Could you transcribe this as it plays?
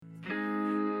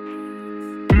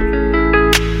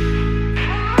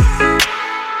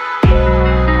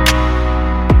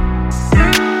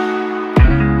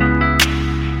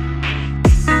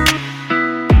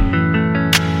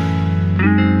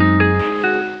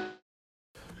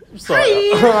Sorry.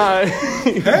 Hi.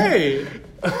 Hey.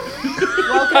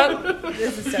 Welcome.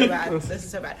 This is so bad. This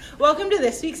is so bad. Welcome to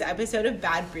this week's episode of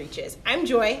Bad Breaches. I'm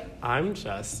Joy. I'm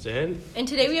Justin. And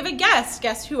today we have a guest.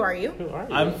 Guest, who are you? Who are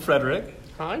you? I'm Frederick.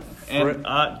 Hi. And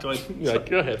Yeah,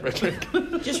 go ahead, Frederick.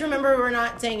 Just remember, we're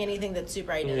not saying anything that's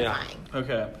super identifying.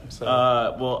 Okay. So-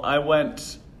 Well, I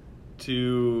went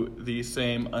to the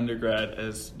same undergrad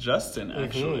as Justin,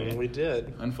 actually. We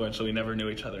did. Unfortunately, we never knew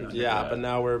each other. in Yeah, undergrad. but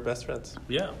now we're best friends.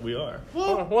 Yeah, we are.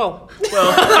 Well,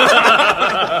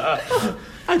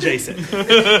 adjacent.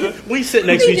 We sit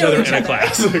next to We each know other each in a other.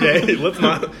 class. Okay, let's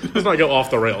not go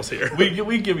off the rails here.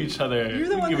 We give each other. You're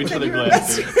the we one give that each said other you were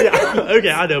glances. best Yeah.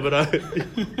 Okay, I know, but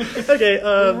okay.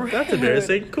 That's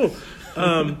embarrassing. Cool.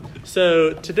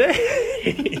 So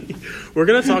today we're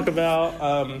gonna talk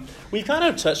about. We kind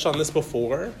of touched on this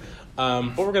before,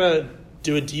 but we're gonna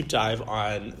do a deep dive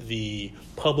on the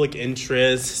public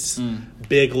interest,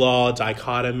 big law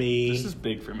dichotomy. This is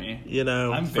big for me. You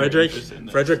know, I'm very interested in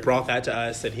this. Frederick brought that to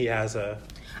us, and he has a.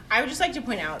 I would just like to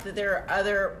point out that there are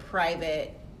other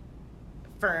private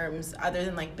firms other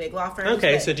than like big law firms.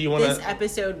 Okay, but so do you wanna- This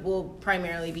episode will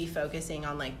primarily be focusing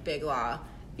on like big law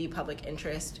v public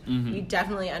interest. We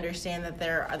definitely understand that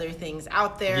there are other things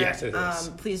out there. Yes, it is.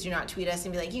 Please do not tweet us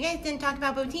and be like, you guys didn't talk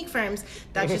about boutique firms.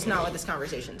 That's just not what this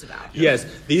conversation's about. Yes,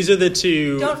 these are the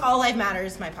two. Don't All Life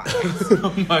Matters my podcast.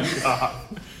 Oh my god.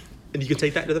 And you can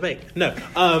take that to the bank. No.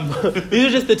 These are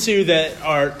just the two that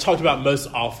are talked about most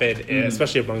often,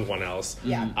 especially among one else.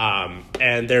 Yeah.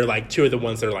 And they're like two of the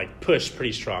ones that are like pushed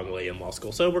pretty strongly in law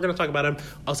school. So we're going to talk about them.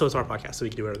 Also, it's our podcast, so we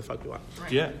can do whatever the fuck we want.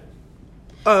 Right. Yeah.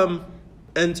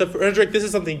 And so, Frederick, this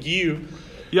is something you...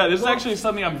 Yeah, this is actually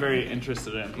something I'm very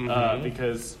interested in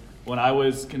because when I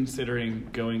was considering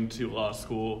going to law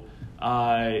school,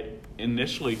 I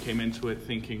initially came into it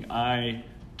thinking I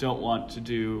don't want to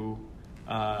do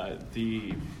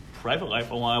the private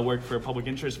life. I want to work for a public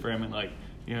interest firm and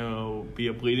be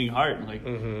a bleeding heart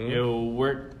and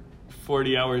work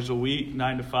 40 hours a week,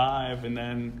 9 to 5, and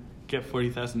then get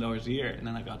 $40,000 a year. And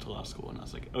then I got to law school and I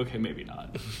was like, okay, maybe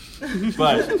not.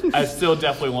 But I still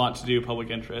definitely want to do public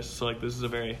interest. So this is a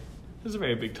very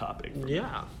big topic.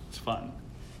 Yeah. It's fun.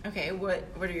 Okay, what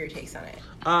are your takes on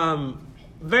it?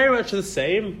 Very much the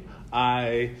same.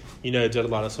 I, did a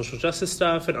lot of social justice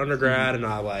stuff in undergrad, and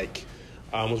I,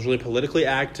 was really politically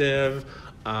active.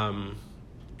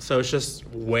 So it's just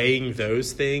weighing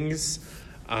those things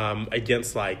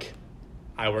against,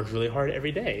 I work really hard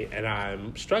every day, and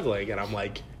I'm struggling, and I'm,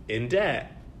 in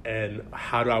debt. And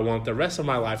how do I want the rest of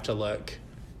my life to look?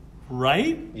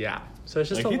 Right? Yeah. So it's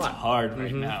just a It's lot. hard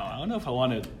right now. I don't know if I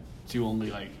want to do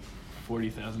only,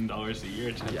 $40,000 a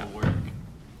year type of work.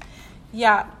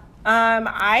 Yeah.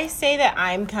 I say that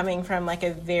I'm coming from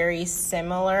a very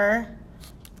similar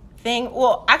thing.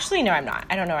 Well, actually, no, I'm not.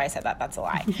 I don't know why I said that. That's a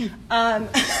lie.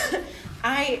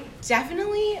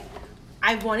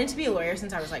 I've wanted to be a lawyer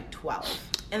since I was 12.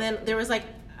 And then there was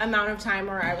amount of time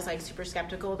where I was super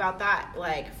skeptical about that,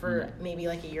 for maybe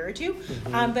a year or two.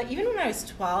 But even when I was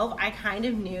 12, I kind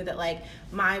of knew that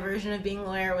my version of being a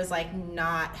lawyer was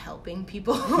not helping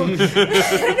people. I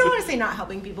don't want to say not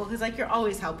helping people because you're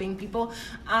always helping people.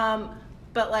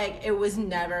 But it was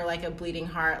never a bleeding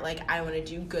heart, I want to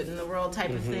do good in the world type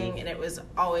of thing. And it was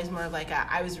always more of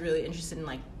I was really interested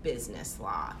in business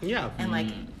law. Yeah.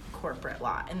 And corporate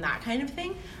law and that kind of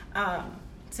thing.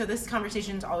 So this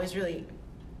conversation is always really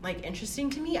interesting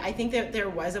to me. I think that there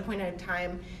was a point in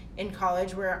time in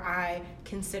college where I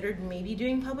considered maybe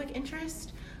doing public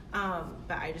interest.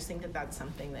 But I just think that that's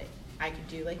something that I could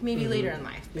do maybe later in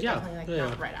life, but definitely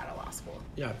not right out of law school.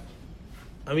 Yeah.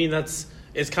 I mean,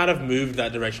 it's kind of moved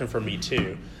that direction for me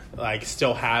too.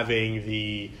 Still having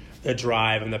the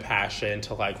drive and the passion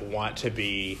to want to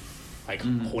be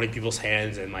holding people's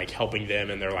hands and helping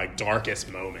them in their darkest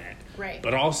moment. Right.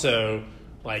 But also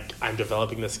I'm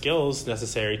developing the skills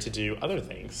necessary to do other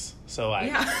things. So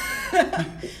Yeah.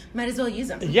 Might as well use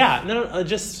them. yeah, no, it's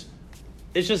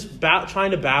just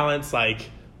trying to balance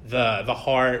the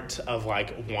heart of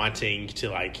wanting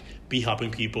to be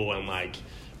helping people and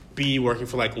be working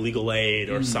for legal aid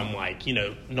or some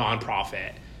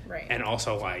nonprofit. Right. And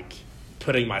also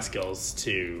putting my skills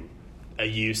to a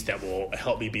use that will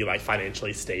help me be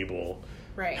financially stable.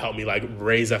 Right. Help me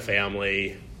raise a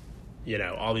family,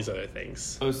 all these other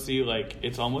things. Oh, see,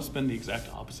 it's almost been the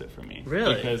exact opposite for me.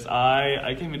 Really? Because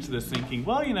I came into this thinking,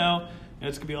 well, it's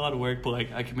going to be a lot of work, but,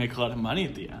 I can make a lot of money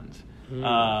at the end.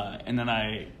 And then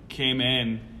I came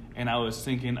in, and I was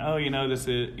thinking, this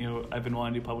is, I've been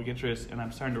wanting to do public interest, and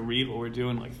I'm starting to read what we're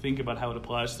doing, think about how it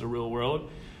applies to the real world.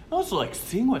 And also,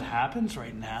 seeing what happens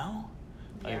right now.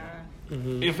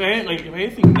 if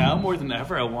anything, now more than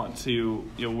ever, I want to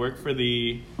work for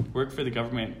the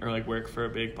government or like work for a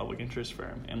big public interest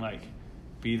firm and like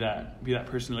be that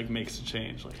person who like makes a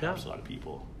change, like helps a lot of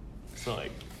people. So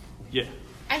like, yeah.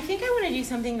 I think I want to do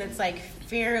something that's like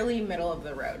fairly middle of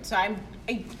the road. So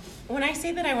when I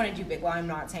say that I want to do big law, I'm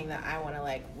not saying that I want to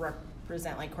like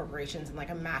represent like corporations in like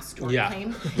a mass tort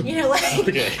claim. Like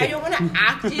okay. I don't want to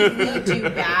actively do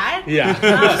bad.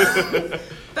 Yeah.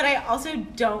 But I also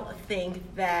don't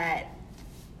think that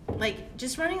like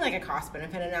just running like a cost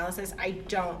benefit analysis, I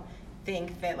don't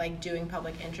think that like doing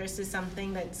public interest is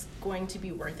something that's going to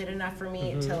be worth it enough for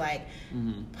me to like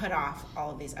put off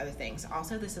all of these other things.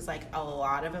 Also, this is like a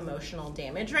lot of emotional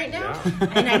damage right now,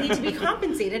 and I need to be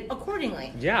compensated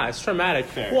accordingly. Yeah, it's traumatic.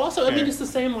 Fair, well, also, fair. I mean, it's the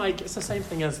same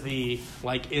thing as the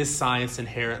like, is science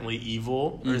inherently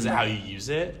evil, or is it how you use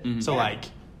it? So like.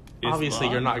 Obviously,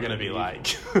 you're not going to be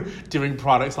like doing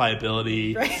products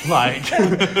liability like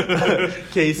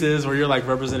cases where you're like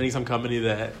representing some company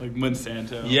that like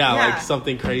Monsanto. Yeah, like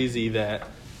something crazy that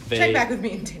they check back with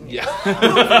me in 10 years. Yeah. Hopefully,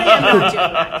 I'm not doing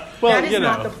that. Well, that is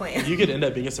not the plan. You could end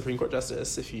up being a Supreme Court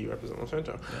justice if you represent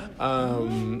Monsanto.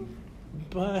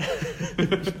 But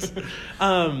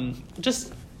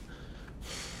just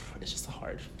it's just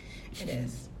hard. It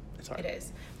is. It's hard. It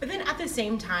is. But then at the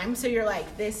same time, so you're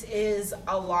like, this is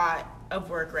a lot of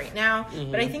work right now.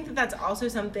 But I think that that's also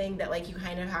something that like you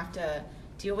kind of have to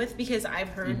deal with, because I've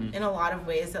heard in a lot of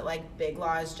ways that like big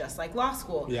law is just like law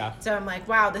school. Yeah. So I'm like,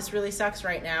 wow, this really sucks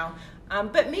right now.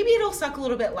 But maybe it'll suck a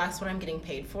little bit less when I'm getting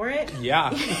paid for it. Yeah.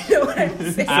 You know what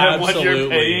I'm saying? What you're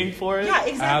paying for it? Yeah,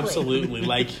 exactly. Absolutely.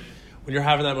 Like when you're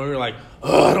having that moment, you're like,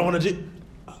 oh, I don't want to do.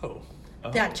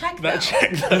 That check, though. That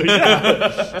check, though,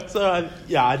 yeah. So,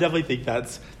 I definitely think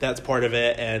that's part of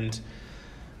it. And,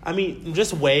 I mean,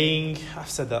 just weighing, I've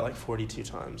said that like 42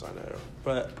 times, I know.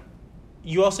 But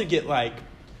you also get, like,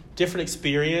 different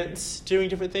experience doing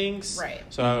different things. Right.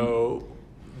 So,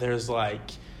 there's,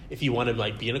 like, if you want to,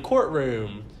 like, be in a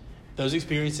courtroom, those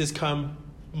experiences come,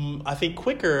 I think,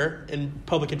 quicker in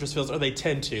public interest fields, or they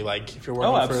tend to. Like, if you're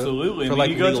working absolutely. for I mean, like,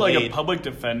 you go to like aid, a public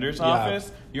defender's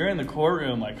office, you're in the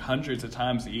courtroom like hundreds of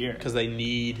times a year. because they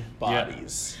need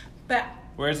bodies. But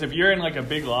Whereas if you're in like a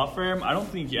big law firm, I don't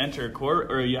think you enter a court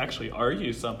or you actually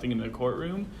argue something in the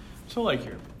courtroom until like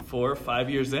you're 4 or 5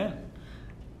 years in.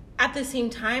 at the same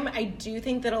time, I do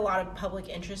think that a lot of public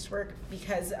interest work,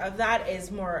 because of that, is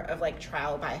more of like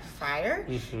trial by fire.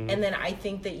 And then I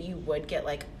think that you would get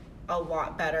like a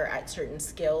lot better at certain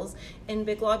skills in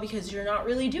big law because you're not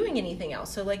really doing anything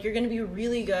else. So like you're going to be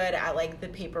really good at like the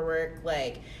paperwork,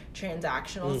 like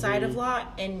transactional side of law,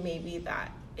 and maybe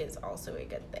that is also a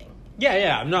good thing.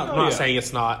 Yeah. I'm not saying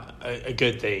it's not a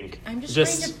good thing. I'm just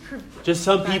trying to just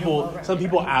some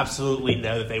people absolutely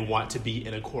know that they want to be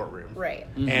in a courtroom, right?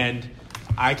 And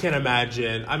I can't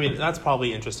imagine. I mean, that's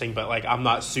probably interesting, but like I'm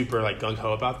not super like gung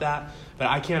ho about that. But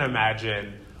I can't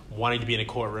imagine wanting to be in a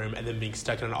courtroom and then being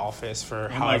stuck in an office for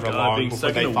however long being before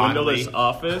stuck they in a finally windowless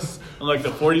office on like the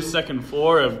 42nd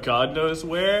floor of God knows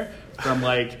where from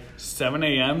like 7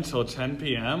 a.m. till 10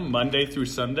 p.m. Monday through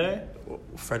Sunday.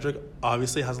 Frederick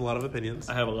obviously has a lot of opinions.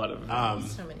 I have a lot of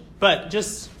opinions. So many. But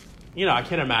just, I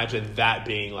can't imagine that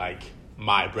being like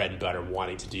my bread and butter,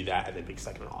 wanting to do that and then being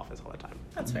stuck in an office all the time.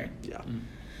 That's fair. Yeah.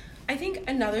 I think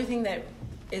another thing that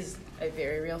is a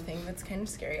very real thing that's kind of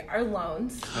scary are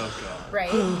loans. Oh, God.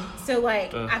 Right? So,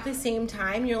 like, at the same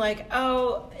time, you're like,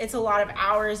 oh, it's a lot of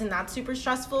hours and that's super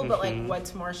stressful. But, like,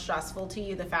 what's more stressful to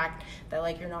you? The fact that,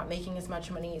 like, you're not making as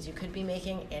much money as you could be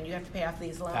making and you have to pay off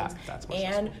these loans. That's more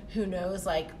and stressful. who knows,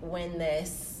 like, when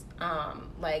this,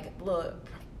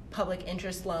 public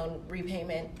interest loan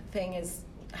repayment thing is,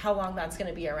 how long that's going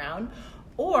to be around.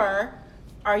 Or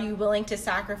are you willing to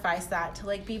sacrifice that to,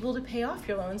 like, be able to pay off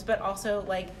your loans, but also,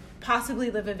 like, possibly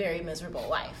live a very miserable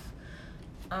life?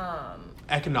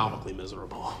 Economically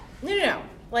miserable. No.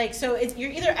 Like, so you're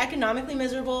either economically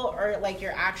miserable or, like,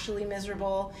 you're actually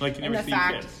miserable. Like, you in never the see your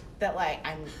fact kids. that, like,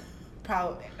 I'm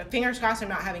probably, fingers crossed I'm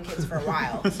not having kids for a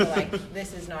while. So, like,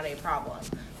 this is not a problem.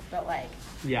 But, like...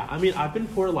 Yeah, I mean, I've been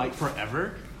poor, like,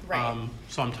 forever. Right.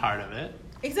 So I'm tired of it.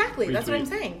 Exactly. That's what I'm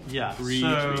saying. Yeah.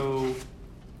 So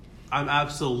I'm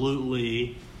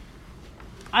absolutely.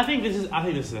 I think this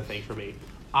is a thing for me.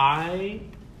 I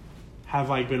have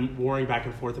like been warring back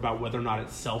and forth about whether or not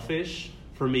it's selfish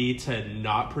for me to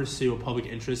not pursue a public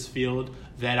interest field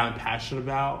that I'm passionate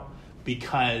about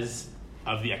because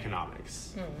of the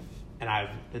economics. And I've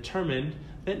determined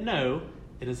that no,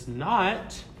 it is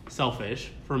not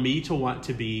selfish for me to want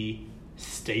to be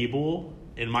stable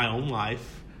in my own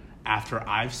life after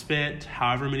I've spent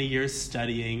however many years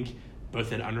studying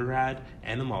both in undergrad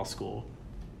and in law school.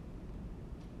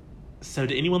 So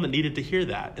to anyone that needed to hear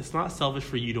that, it's not selfish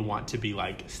for you to want to be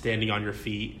like standing on your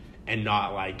feet and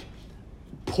not like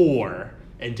poor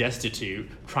and destitute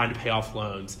trying to pay off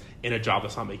loans in a job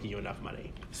that's not making you enough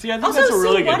money. See, I think that's a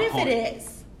really good point. What if it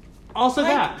is? Also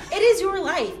like, that. It is your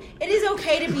life. It is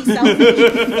okay to be selfish.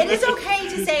 It is okay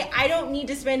to say, I don't need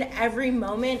to spend every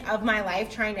moment of my life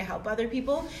trying to help other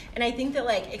people. And I think that,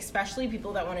 like, especially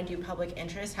people that want to do public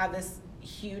interest have this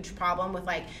huge problem with,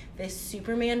 like, this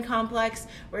Superman complex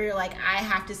where you're like, I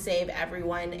have to save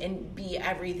everyone and be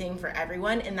everything for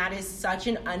everyone. And that is such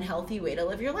an unhealthy way to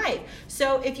live your life.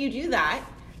 So if you do that,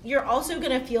 you're also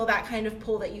going to feel that kind of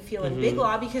pull that you feel in Big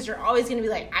Law, because you're always going to be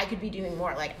like, I could be doing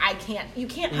more. Like, you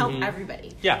can't help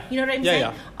everybody. Yeah. You know what I'm saying?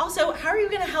 Yeah. Also, how are you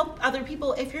going to help other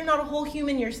people if you're not a whole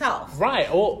human yourself? Right.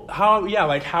 Well, how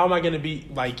am I going to be,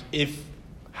 like,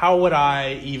 how would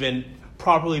I even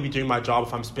properly be doing my job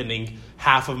if I'm spending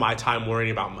half of my time worrying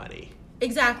about money?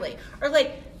 Exactly. Or,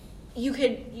 like, you're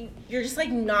just, like,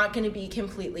 not going to be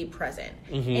completely present.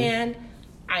 And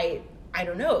I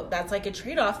don't know. That's like a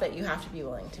trade-off that you have to be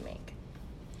willing to make.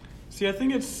 See, I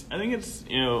think it's Justin,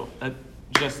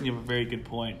 you have a very good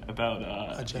point about.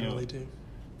 I generally do.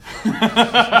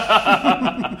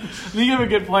 I think you have a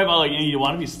good point about, like, you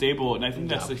want to be stable, and I think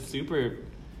that's a super,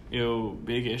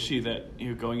 big issue that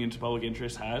going into public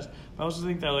interest has. But I also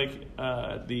think that, like,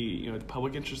 the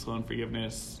public interest loan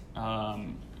forgiveness.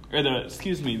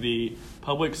 The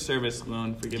public service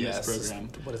loan forgiveness program.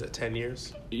 What is it, 10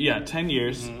 years? Yeah, 10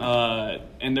 years.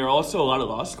 And there are also a lot of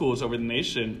law schools over the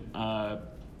nation. I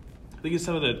think it's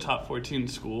some of the top 14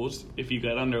 schools. If you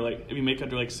make under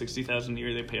 $60,000 a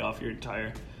year, they pay off your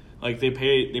entire,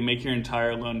 they make your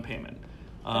entire loan payment.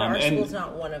 But our school's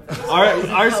not one of those.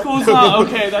 Our school's not,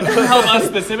 okay, that doesn't help us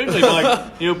specifically,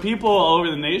 but people all over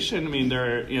the nation, I mean,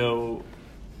 there are,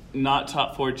 not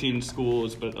top 14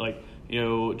 schools, but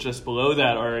just below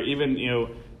that, or even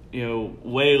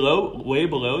way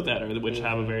below that, or which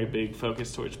have a very big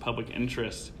focus towards public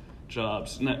interest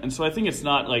jobs, and so I think it's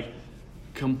not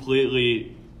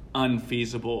completely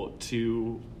unfeasible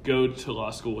to go to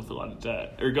law school with a lot of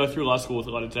debt, or go through law school with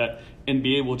a lot of debt, and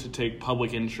be able to take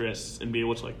public interests and be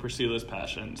able to pursue those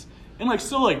passions and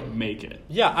still make it.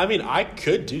 Yeah, I mean, I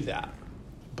could do that.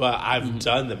 But I've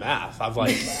done the math.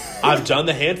 I've done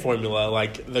the hand formula,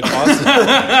 the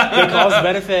cost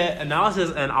benefit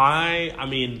analysis, and I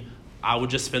mean, I would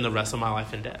just spend the rest of my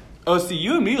life in debt. Oh, see,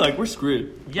 you and me, we're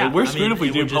screwed. Yeah, we're screwed if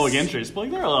we do public interest. But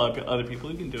there are a lot of other people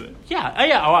who can do it. Yeah,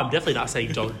 yeah. Oh, I'm definitely not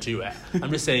saying don't do it.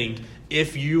 I'm just saying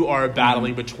if you are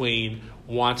battling between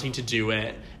wanting to do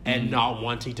it and not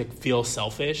wanting to feel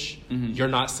selfish, you're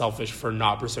not selfish for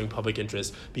not pursuing public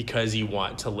interest because you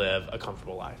want to live a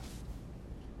comfortable life.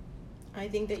 I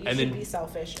think that you should be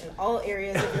selfish in all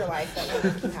areas of your life that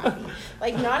will make you happy.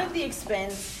 Not at the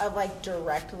expense of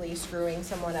directly screwing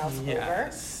someone else over,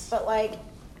 but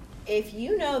if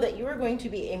you know that you are going to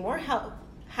be a more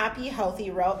happy,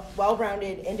 healthy,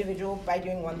 well-rounded individual by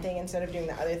doing one thing instead of doing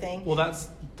the other thing. Well,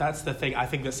 that's the thing. I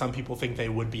think that some people think they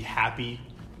would be happy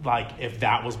if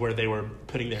that was where they were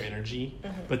putting their energy,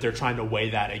 but they're trying to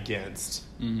weigh that against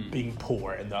being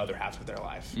poor in the other half of their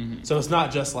life. So it's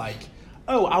not just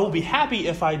oh, I will be happy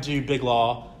if I do Big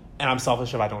Law, and I'm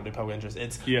selfish if I don't do public interest.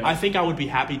 I think I would be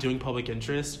happy doing public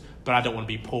interest, but I don't want to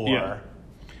be poor. Yeah.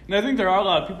 And I think there are a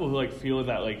lot of people who feel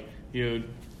that the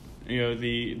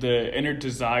inner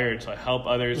desire to help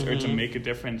others or to make a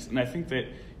difference, and I think that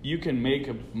you can make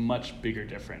a much bigger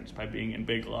difference by being in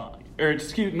Big Law, or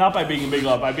not by being in Big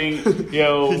Law, by being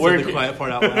working. The quiet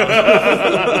part out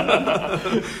loud.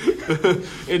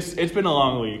 It's been a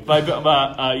long week, but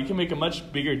you can make a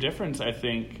much bigger difference, I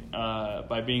think,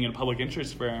 by being in a public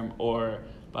interest firm or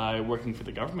by working for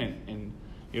the government. And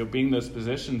being in those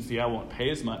positions, won't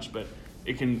pay as much, but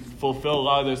it can fulfill a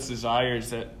lot of those desires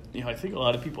that I think a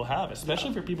lot of people have,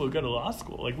 especially for people who go to law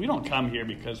school. We don't come here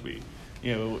because we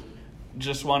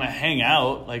just want to hang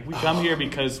out. We come here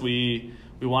because we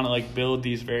want to build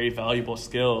these very valuable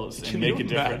skills and make a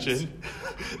difference. Imagine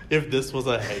if this was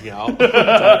a hangout?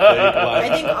 I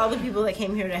think all the people that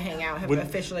came here to hang out have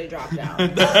officially dropped out.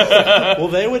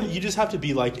 Well, you just have to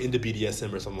be into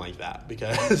BDSM or something like that,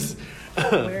 because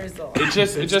where's the line?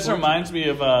 It just reminds me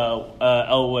of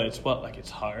Elle Woods. It's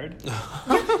hard.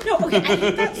 No, okay, I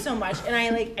hate that so much, and I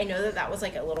know that was a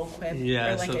little quip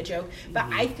or a joke, but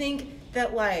I think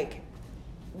that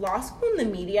law school and the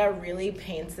media really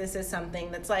paints this as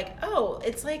something that's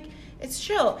it's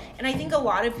chill. And I think a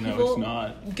lot of people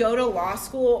go to law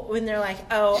school when they're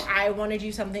I want to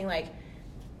do something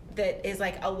that is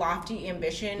a lofty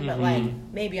ambition, but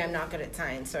maybe I'm not good at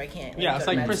science, so I can't. Yeah,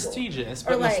 it's prestigious,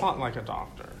 but it's not like a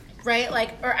doctor. right?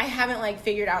 Like, or I haven't like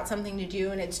figured out something to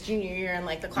do and it's junior year and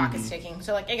like the clock is ticking.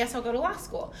 So like, I guess I'll go to law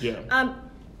school. Yeah.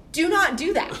 Do not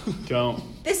do that. Don't.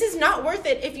 This is not worth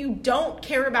it if you don't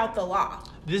care about the law.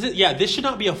 This should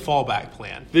not be a fallback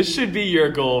plan. This should be your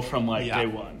goal from day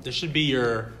one. This should be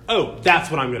your, that's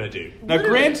what I'm going to do. Now,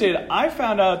 granted, I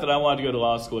found out that I wanted to go to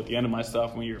law school at the end of my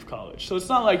sophomore year of college. So it's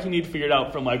not like you need to figure it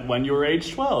out from when you were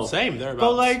age 12. Same,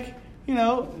 thereabouts.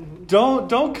 But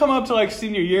don't come up to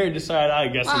senior year and decide, I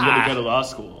guess I'm going to go to law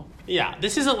school. Yeah,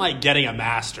 this isn't like getting a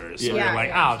master's. Yeah. Where you're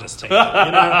like, I'll just take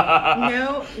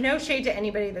it. No shade to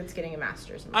anybody that's getting a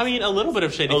master's. I mean, a little bit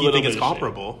of shade if you think it's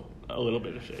comparable. A little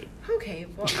bit of shade. Okay,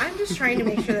 well, I'm just trying to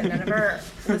make sure that none of our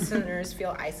listeners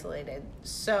feel isolated.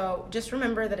 So just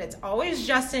remember that it's always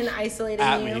Justin isolating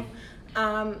you. Me.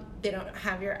 They don't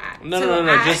have your at. No.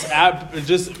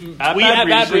 Just tweet at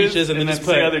Bad Breaches and then just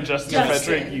put say other Justin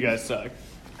Frederick. You guys suck.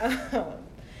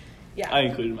 Yeah. I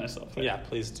included myself. Yeah,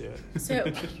 please do it.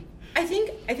 So I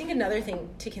think another thing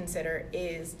to consider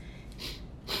is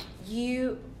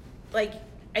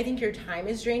I think your time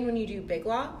is drained when you do big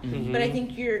law, but I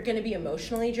think you're going to be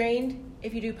emotionally drained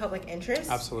if you do public interest.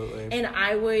 Absolutely. And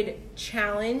I would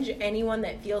challenge anyone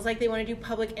that feels like they want to do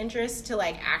public interest to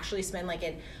actually spend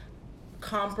an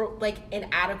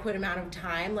adequate amount of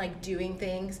time doing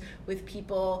things with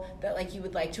people that you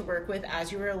would like to work with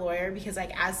as you were a lawyer, because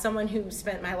as someone who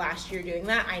spent my last year doing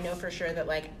that, I know for sure that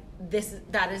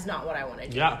that is not what I want to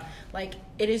do. Yeah.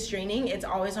 It is draining. It's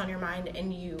always on your mind,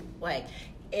 and you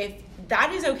if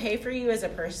that is okay for you as a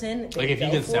person, if you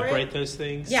can separate those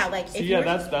things. Yeah,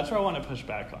 that's where I want to push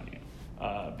back on you,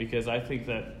 because I think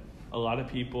that a lot of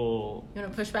people. You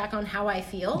want to push back on how I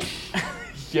feel?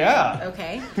 Yeah.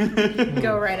 Okay.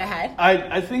 Go right ahead.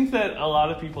 I think that a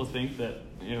lot of people think that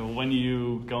when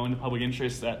you go into public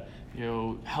interest that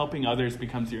helping others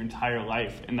becomes your entire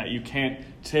life, and that you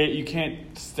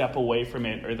can't step away from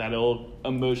it, or that it'll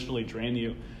emotionally drain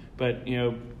you. But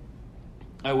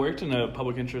I worked in a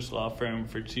public interest law firm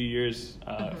for 2 years,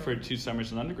 for 2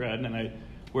 summers in undergrad, and I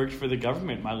worked for the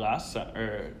government my last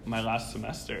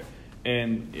semester.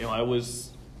 And I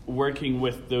was working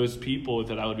with those people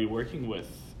that I would be working with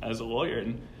as a lawyer,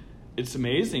 and it's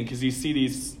amazing because you see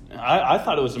these. I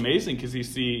thought it was amazing because you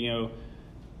see,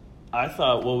 I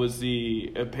thought what was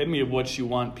the epitome of what you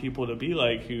want people to be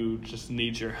like who just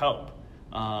need your help.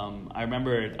 I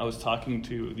remember I was talking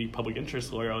to the public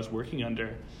interest lawyer I was working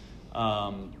under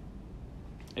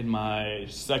in my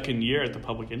second year at the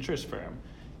public interest firm,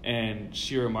 and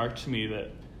she remarked to me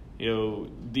that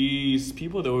these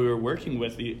people that we were working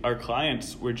with, our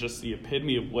clients, were just the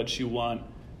epitome of what you want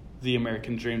the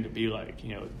American dream to be like.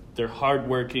 They're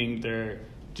hardworking, they're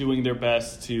doing their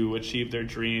best to achieve their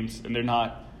dreams, and they're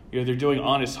not, they're doing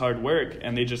honest hard work,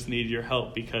 and they just need your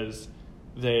help because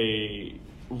they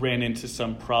ran into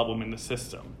some problem in the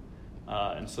system.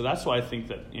 And so that's why I think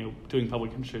that doing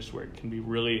public interest work can be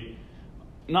really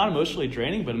not emotionally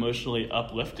draining, but emotionally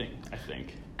uplifting, I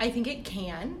think. I think it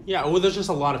can. Yeah, well, there's just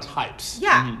a lot of types.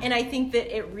 Yeah, and I think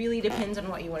that it really depends on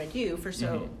what you want to do. For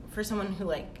someone who,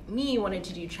 like me, wanted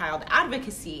to do child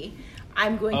advocacy,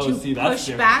 I'm going to push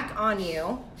back on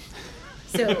you.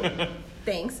 So,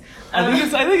 thanks. I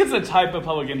think it's a type of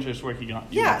public interest work you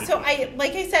yeah, so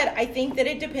like I said, I think that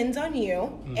it depends on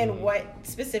you and what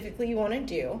specifically you want to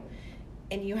do.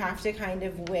 And you have to kind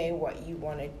of weigh what you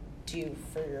want to do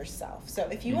for yourself. So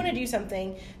if you want to do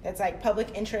something that's like public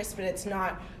interest, but it's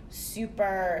not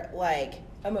super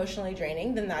emotionally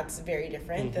draining, then that's very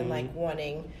different than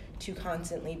wanting to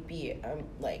constantly be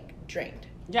drained.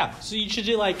 Yeah, so you should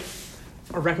do a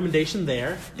recommendation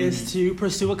there is to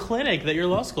pursue a clinic that your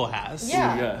law school has.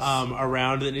 Yeah. Yes.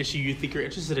 Around an issue you think you're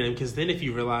interested in, because then if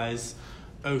you realize,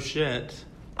 oh shit,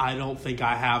 I don't think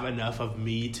I have enough of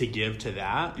me to give to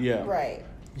that. Yeah. Right.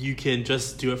 You can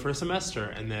just do it for a semester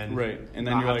and then you're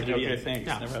like, okay, thanks.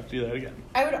 Yeah. Never have to do that again.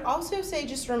 I would also say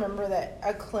just remember that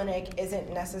a clinic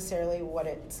isn't necessarily what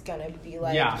it's going to be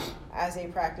like as a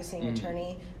practicing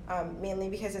attorney, mainly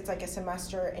because it's like a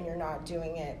semester and you're not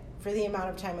doing it for the amount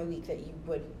of time a week that you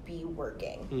would be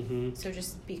working. So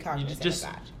just be cognizant of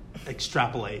that.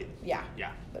 Extrapolate. Yeah.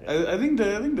 I think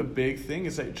the big thing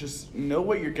is that just know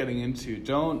what you're getting into.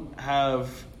 Don't have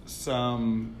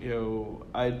some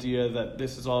idea that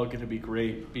this is all going to be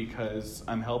great because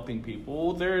I'm helping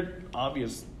people. There are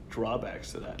obvious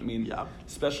drawbacks to that. I mean,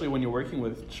 especially when you're working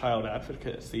with child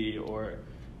advocacy or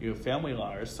family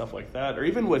law or stuff like that, or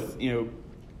even with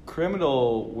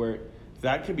criminal work,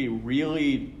 that could be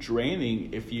really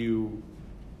draining if you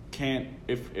can't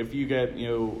if you get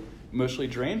emotionally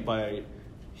drained by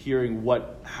hearing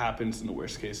what happens in the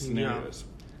worst case scenarios.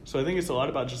 So I think it's a lot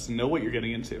about just know what you're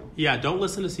getting into. Yeah, don't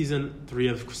listen to season 3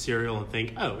 of Serial and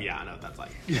think, oh yeah, I know what that's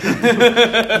like.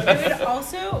 I would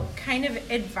also kind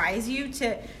of advise you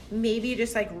to maybe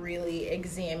just like really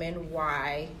examine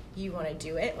why you want to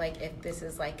do it. Like if this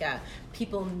is like a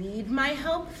people need my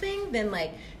help thing, then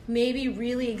like maybe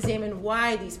really examine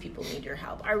why these people need your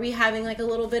help. Are we having like a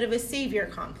little bit of a savior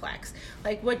complex?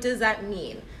 Like what does that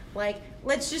mean? Like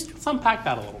let's unpack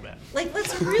that a little bit. Like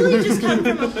let's really just come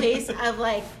from a place of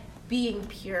like being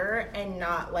pure and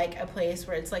not like a place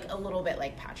where it's like a little bit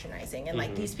like patronizing and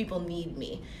like these people need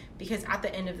me, because at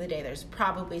the end of the day there's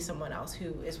probably someone else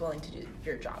who is willing to do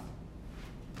your job.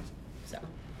 So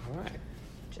all right,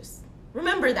 just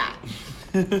remember that.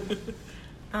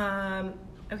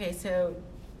 Okay, so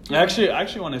I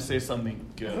actually want to say something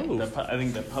good. Ooh. That I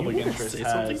think that public You wanna interest say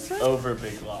has something, over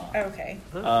Big Law. okay.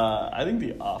 I think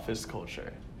the office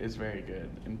culture is very good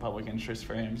in public interest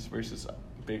firms versus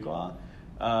Big Law.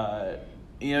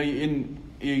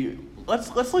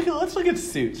 Let's look at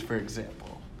Suits, for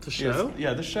example. The show?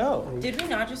 Yeah, the show. Did we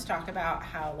not just talk about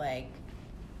how like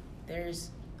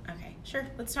there's okay, sure,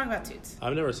 let's talk about Suits.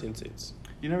 I've never seen Suits.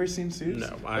 You never seen Suits?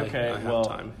 No, I have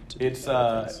time to do it's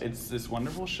other things. it's this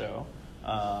wonderful show.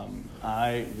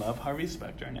 I love Harvey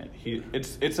Specter in it.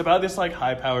 It's about this like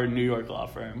high-powered New York law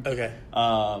firm. Okay.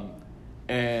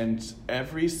 And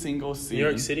every single scene. New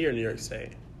York City or New York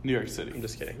State? New York City. I'm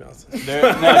just kidding. No,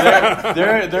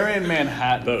 They're in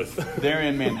Manhattan. Both. They're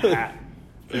in Manhattan.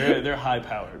 They're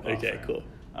high-powered. law Okay, firm. cool.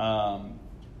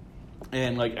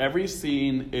 And like every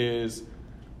scene is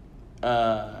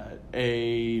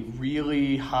a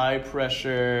really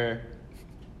high-pressure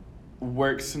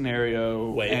work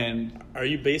scenario. Wait, and are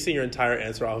you basing your entire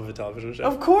answer off of a television show?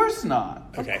 of course not.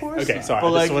 Okay. Of course Okay. not. Sorry.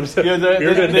 But I just wanted to. We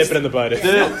were gonna nip it in the bud.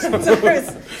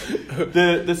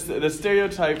 The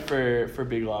stereotype for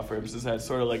big law firms is that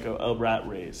sort of like a rat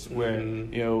race where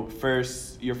your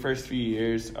first few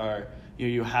years are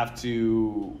you have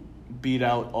to beat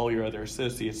out all your other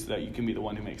associates so that you can be the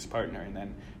one who makes partner, and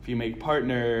then if you make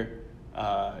partner,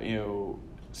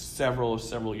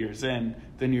 several years in,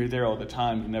 then you're there all the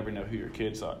time. You never know who your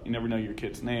kids are. You never know your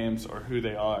kids' names or who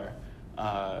they are.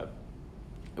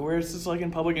 Whereas it's like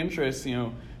in public interest,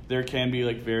 there can be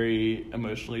like very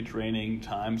emotionally draining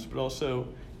times, but also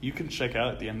you can check out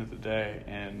at the end of the day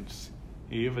and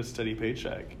you have a steady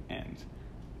paycheck, and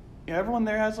everyone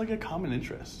there has like a common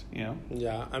interest, Yeah,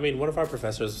 I mean, one of our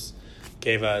professors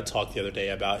gave a talk the other day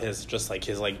about his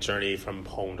journey from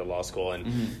home to law school, and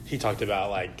he talked about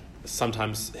like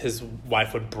sometimes his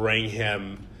wife would bring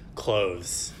him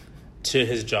clothes to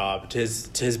his job, to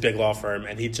his big law firm,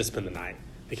 and he'd just spend the night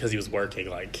because he was working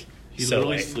like He so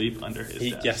literally late. sleep under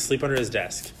his desk. Yeah, sleep under his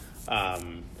desk,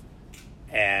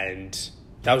 and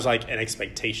that was like an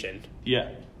expectation. Yeah.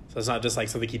 So it's not just like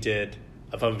something he did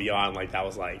above and beyond. Like that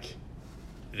was like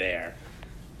there.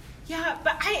 Yeah,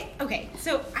 but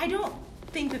so I don't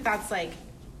think that that's like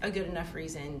a good enough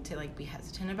reason to like be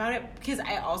hesitant about it, because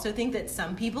I also think that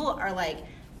some people are like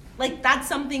that's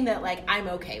something that like I'm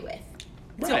okay with.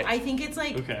 Right. So I think it's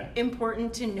like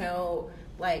important to know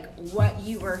like what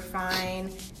you are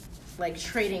fine like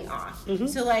trading off.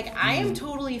 So like I am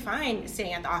totally fine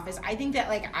staying at the office. I think that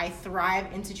like I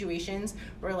thrive in situations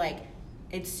where like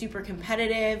it's super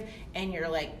competitive and you're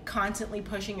like constantly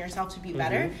pushing yourself to be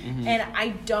better. And I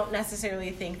don't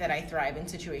necessarily think that I thrive in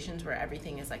situations where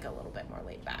everything is like a little bit more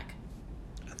laid back.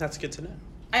 That's good to know.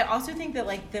 I also think that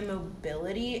like the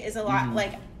mobility is a lot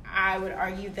like I would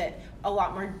argue that a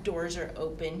lot more doors are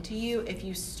open to you if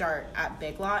you start at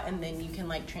Big Law and then you can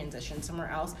like transition somewhere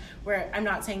else, where I'm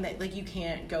not saying that like you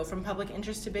can't go from public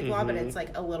interest to Big Law, but it's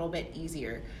like a little bit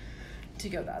easier to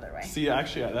go the other way. See,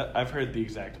 actually, I've heard the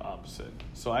exact opposite.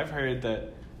 So I've heard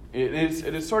that it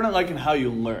is sort of like in how you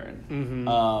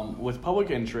learn. With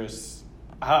public interests,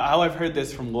 how I've heard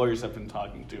this from lawyers I've been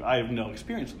talking to. I have no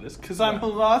experience with this because I'm a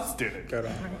law student. Good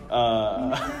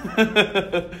on.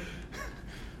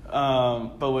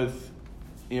 But with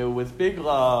Big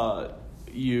Law,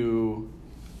 you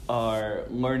are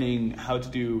learning how to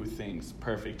do things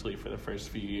perfectly for the first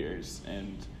few years,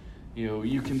 and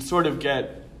you can sort of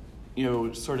get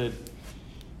sort of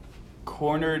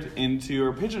cornered into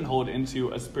or pigeonholed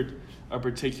into a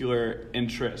particular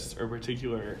interest or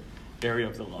particular area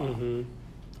of the law,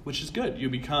 which is good. You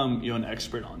become an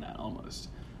expert on that almost.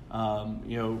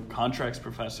 Contracts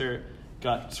professor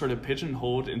got sort of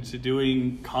pigeonholed into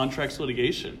doing contracts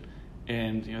litigation,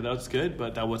 and that was good,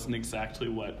 but that wasn't exactly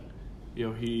what I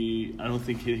don't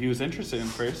think he was interested in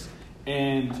first.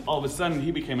 And all of a sudden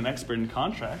he became an expert in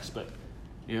contracts, but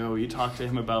you talk to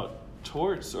him about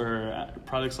torts or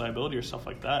products liability or stuff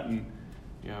like that, and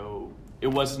it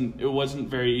wasn't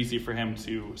very easy for him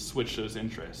to switch those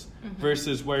interests.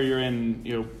 Versus where you're in,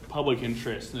 you know, public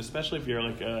interest, and especially if you're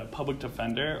like a public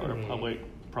defender or a public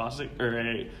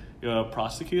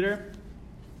prosecutor,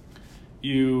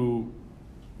 you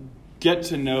get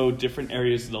to know different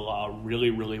areas of the law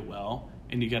really, really well,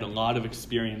 and you get a lot of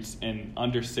experience in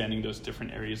understanding those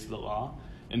different areas of the law.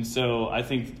 And so I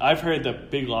think I've heard that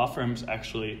big law firms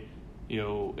actually, you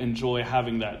know, enjoy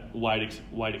having that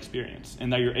wide experience,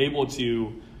 and that you're able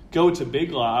to go to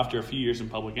big law after a few years in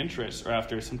public interest or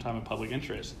after some time in public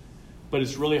interest. But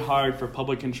it's really hard for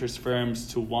public interest firms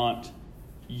to want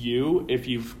you if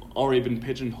you've already been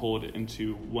pigeonholed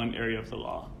into one area of the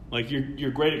law. Like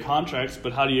you're great at contracts,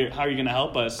 but how are you going to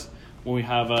help us when we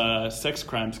have a sex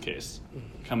crimes case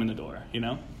come in the door, you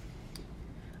know?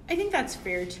 I think that's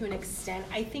fair to an extent.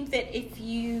 I think that if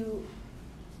you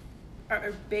are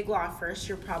a big law first,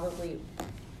 you're probably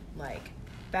like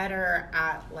better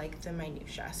at like the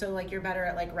minutia. So like you're better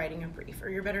at like writing a brief, or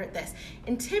you're better at this.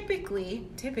 And typically,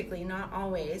 not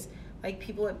always, like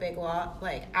people at big law,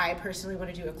 like I personally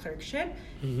want to do a clerkship.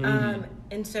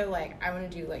 And so like I want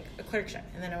to do like a clerkship,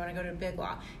 and then I want to go to big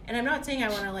law. And I'm not saying I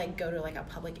want to like go to like a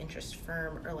public interest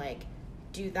firm or like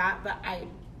do that, but I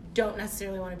don't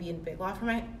necessarily want to be in big law for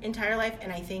my entire life.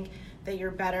 And I think that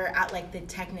you're better at like the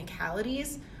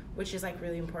technicalities, which is like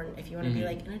really important if you want to be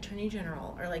like an attorney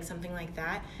general or like something like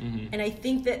that. And I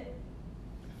think that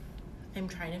I'm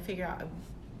trying to figure out a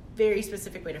very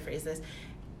specific way to phrase this.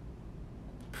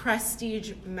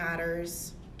 Prestige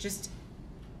matters just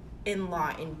in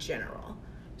law in general.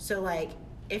 So like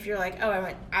if you're like,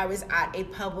 oh, I was at a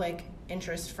public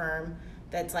interest firm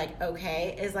that's like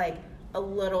okay, is like a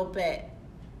little bit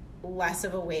less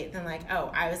of a weight than like,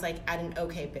 oh, I was like at an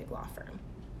okay big law firm.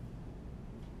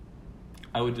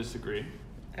 I would disagree.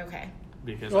 Okay.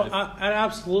 Because I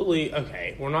absolutely,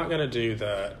 okay, we're not going to do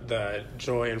the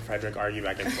Joy and Frederick argue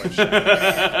back and forth. But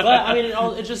I mean,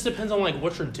 it just depends on like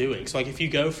what you're doing. So like if you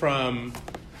go from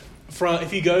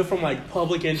like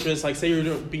public interest, like say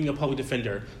you're being a public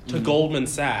defender, to Goldman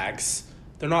Sachs,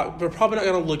 they're probably not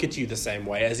going to look at you the same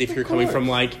way as if you're coming from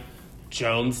like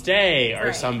Jones Day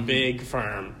or some big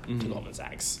firm to Goldman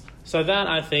Sachs. So that,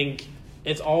 I think,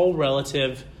 it's all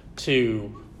relative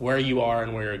to where you are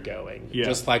and where you're going. Yeah.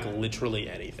 Just like literally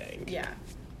anything. Yeah.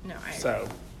 No, I agree. So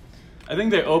I think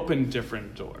they open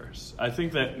different doors. I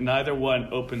think that neither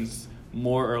one opens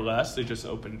more or less. They just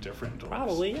open different doors.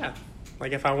 Probably, yeah.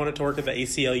 Like if I wanted to work at the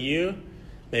ACLU,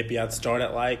 maybe I'd start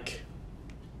at like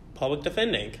public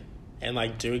defending and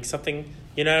like doing something,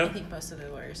 you know. I think most of the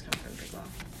lawyers come from big law.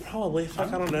 Probably.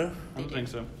 Fuck, I don't know. I don't think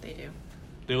so. They do.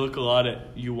 They look a lot at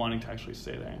you wanting to actually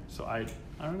stay there. So I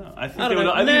don't know. I think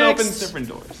it opens different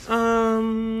doors.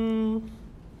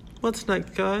 What's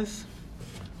next, guys?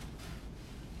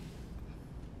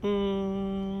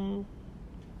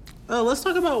 Let's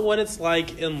talk about what it's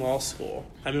like in law school.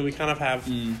 I mean, we kind of have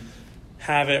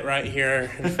it right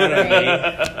here in front of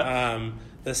me.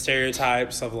 The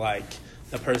stereotypes of like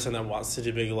the person that wants to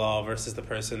do big law versus the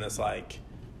person that's like,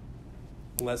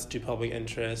 let's do public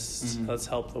interest. Let's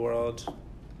help the world.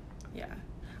 Yeah.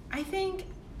 I think...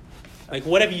 Like,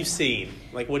 what have you seen?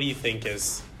 Like, what do you think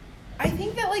is... I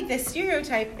think that, like, the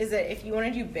stereotype is that if you want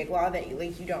to do big law, that,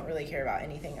 you don't really care about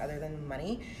anything other than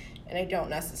money. And I don't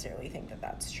necessarily think that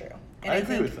that's true. And I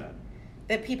agree with that.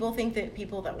 That people think that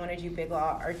people that want to do big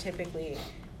law are typically,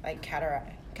 like,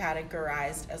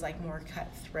 categorized as, like, more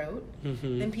cutthroat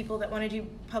than people that want to do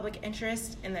public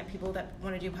interest, and that people that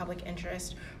want to do public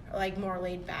interest are, like, more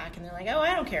laid back, and they're like, oh,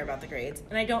 I don't care about the grades.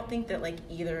 And I don't think that, like,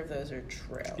 either of those are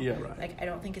true. Yeah, right. Like, I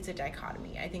don't think it's a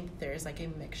dichotomy. I think there's, like, a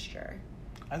mixture.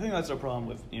 I think that's a problem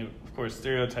with, of course,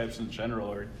 stereotypes in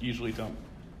general are usually don't,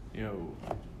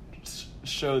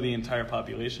 show the entire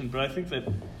population. But I think that,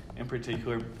 in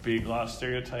particular, big law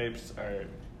stereotypes are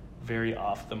very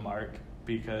off the mark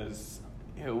because,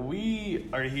 we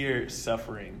are here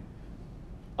suffering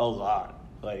a lot.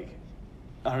 Like,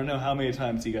 I don't know how many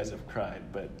times you guys have cried,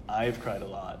 but I've cried a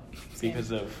lot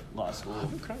because of law school. I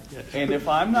haven't cried yet. And if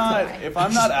I'm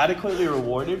not adequately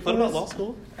rewarded for what about law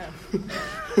school?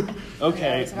 Oh.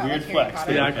 Okay, yeah, weird flex.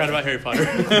 Yeah, I cried about Harry Potter.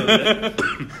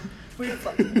 Weird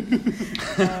flex.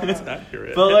 It's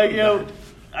accurate. But like,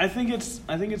 I think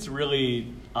it's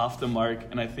really off the mark,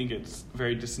 and I think it's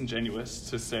very disingenuous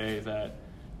to say that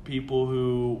people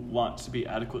who want to be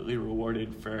adequately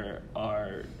rewarded for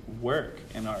our work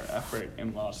and our effort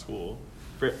in law school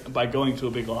by going to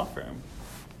a big law firm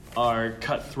are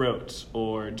cutthroats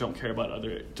or don't care about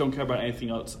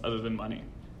anything else other than money.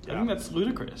 Yeah. I think that's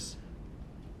ludicrous.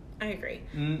 I agree.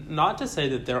 Not to say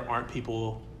that there aren't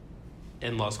people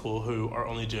in law school who are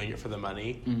only doing it for the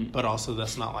money, but also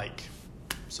that's not like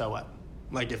so what?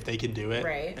 Like, if they can do it,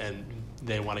 Right. and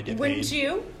they want to get Wouldn't paid.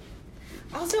 you?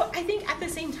 Also, I think at the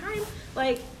same time,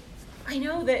 like, I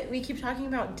know that we keep talking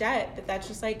about debt, but that's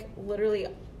just like literally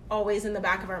always in the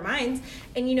back of our minds.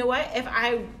 And you know what? If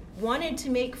I wanted to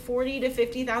make $40,000 to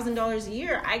 $50,000 a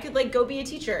year, I could like go be a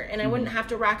teacher, and I wouldn't have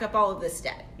to rack up all of this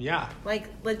debt. Yeah. Like,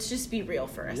 let's just be real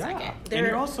for a second. And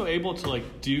you're also able to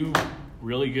like do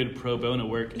really good pro bono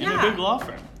work in a Yeah. big law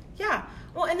firm. Yeah.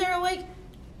 Well, and there are like,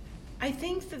 I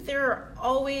think that there are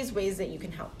always ways that you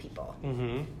can help people.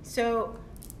 Mm-hmm. So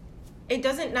it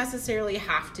doesn't necessarily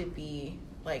have to be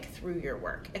like through your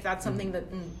work. If that's something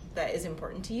that is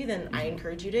important to you, then I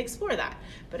encourage you to explore that.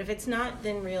 But if it's not,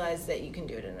 then realize that you can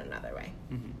do it in another way.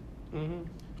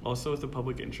 Also, with the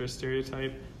public interest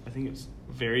stereotype, I think it's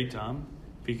very dumb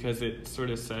because it sort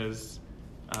of says,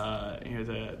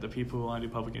 the people who want to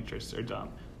do public interest are dumb,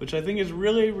 which I think is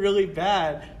really, really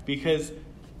bad because,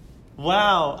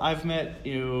 wow, I've met,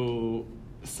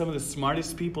 some of the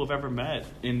smartest people I've ever met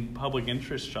in public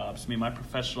interest jobs. I mean, my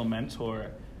professional mentor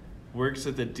works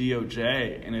at the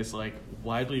DOJ and is like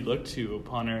widely looked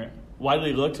upon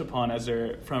as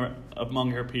from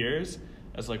among her peers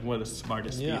as like one of the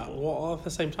smartest Yeah. people. Well, all at the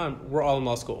same time, we're all in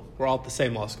law school. We're all at the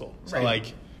same law school. So Right.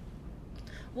 like,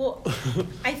 Well,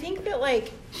 I think that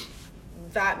like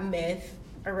that myth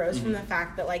arose from the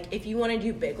fact that like if you want to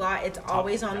do big law, it's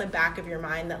always on the back of your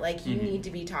mind that like you need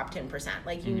to be top 10%,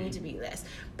 like you need to be this.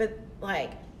 But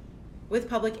like with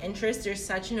public interest, there's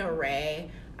such an array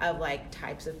of like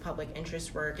types of public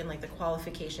interest work and like the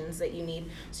qualifications that you need,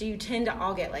 so you tend to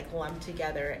all get like lumped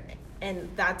together, and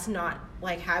that's not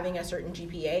like having a certain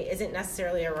GPA isn't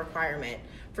necessarily a requirement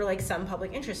for like some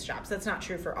public interest jobs. That's not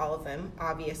true for all of them,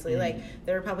 obviously. Like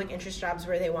there are public interest jobs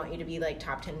where they want you to be like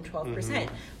top 10, 12%,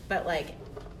 but like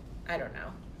I don't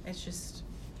know, it's just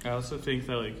I also think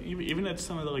that like even at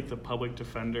some of the like the public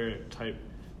defender type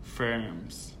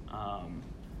firms,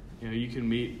 you can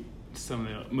meet some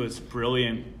of the most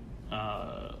brilliant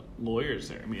lawyers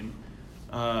there. I mean,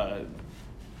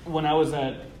 when I was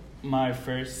at my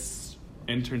first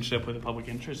internship with a public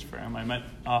interest firm, I met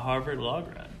a Harvard law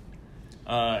grad,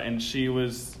 and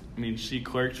she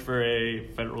clerked for a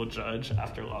federal judge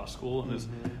after law school and is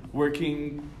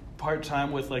working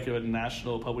part-time with like a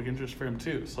national public interest firm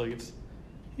too. So like it's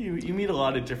you meet a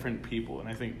lot of different people, and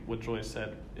I think what Joy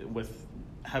said with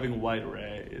having a wide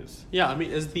array is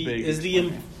is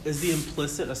the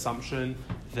implicit assumption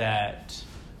that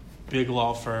big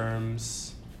law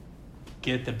firms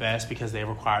get the best because they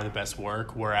require the best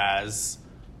work, whereas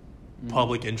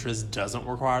public interest doesn't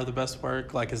require the best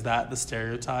work? Like, is that the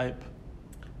stereotype?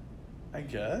 I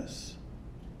guess.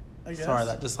 Sorry,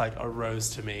 that just like arose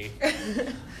to me.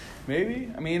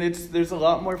 Maybe. I mean, there's a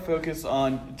lot more focus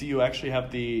on, do you actually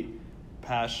have the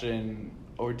passion,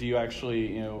 or do you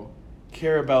actually,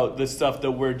 care about the stuff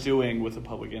that we're doing with the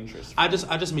public interest? I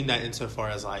just mean that insofar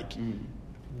as like,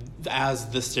 as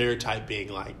the stereotype being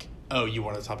like, oh, you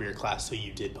were on the top of your class, so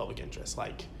you did public interest.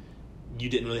 Like, you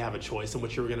didn't really have a choice in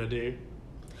what you were gonna do.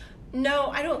 No,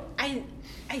 I don't.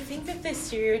 I think that this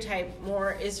stereotype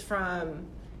more is from,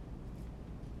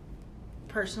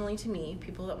 personally to me,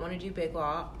 people that want to do big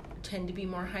law tend to be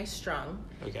more high strung.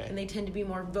 Okay. And they tend to be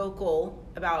more vocal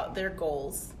about their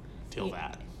goals. Feel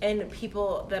that. And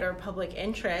people that are public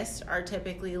interest are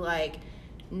typically like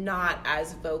not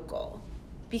as vocal,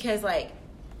 because like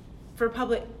for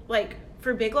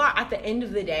big law, at the end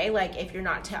of the day, like if you're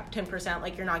not top 10%,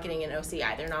 like you're not getting an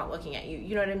OCI. They're not looking at you.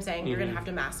 You know what I'm saying? You're going to have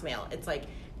to mass mail. It's like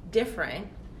different.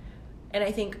 And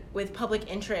I think with public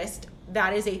interest,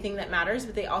 that is a thing that matters,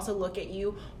 but they also look at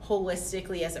you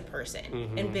holistically as a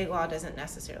person. And big law doesn't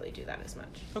necessarily do that as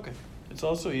much. Okay. It's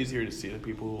also easier to see the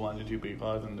people who want to do big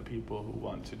law than the people who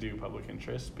want to do public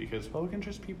interest, because public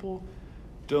interest people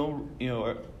don't,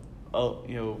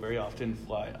 very often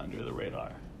fly under the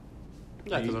radar.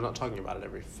 Yeah, because I'm not talking about it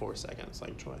every 4 seconds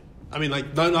like Joy. I mean,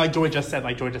 like Joy just said,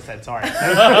 sorry.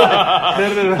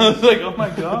 I was like, oh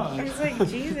my I god. was like,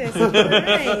 Jesus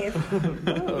Christ.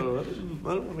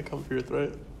 I don't want to come for your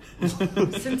throat.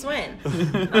 Since when?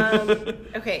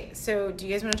 Okay, so do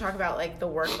you guys want to talk about like the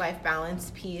work-life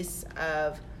balance piece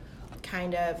of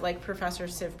kind of like Professor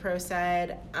Sivpro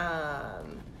said?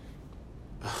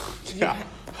 Yeah.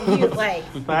 You like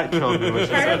That killed me when she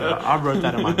said that. I wrote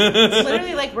that in my notes. it's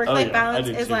literally like work-life I balance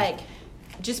do is too. like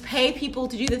just pay people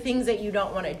to do the things that you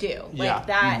don't want to do. Like Yeah.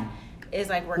 that is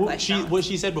like work-life balance. What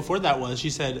she said before that was, she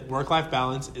said work-life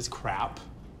balance is crap.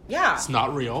 Yeah, It's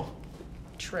not real.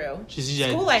 true. She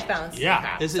said, School life balance. Yeah, is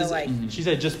crap. this So, is. like She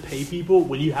said just pay people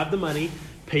when you have the money.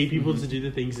 Pay people to do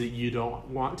the things that you don't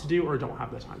want to do or don't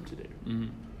have the time to do.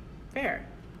 fair,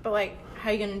 but like how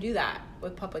are you going to do that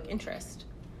with public interest?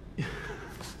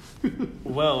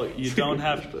 Well, you don't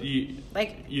have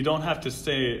Like, you don't have to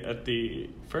stay at the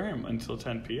firm until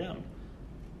 10 p.m.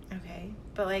 okay,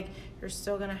 but like you're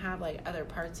still gonna have like other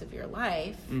parts of your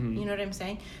life. Mhm. You know what I'm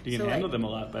saying? You can So, handle like, them a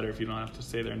lot better if you don't have to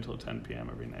stay there until 10 p.m.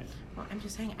 every night. Well, I'm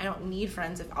just saying I don't need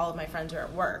friends if all of my friends are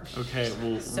at work. Okay,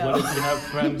 well, So- what if you have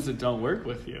friends that don't work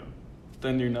with you?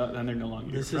 Then they're no longer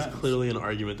your This is friends. clearly an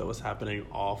argument that was happening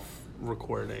off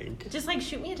recording. Just like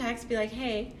shoot me a text, be like,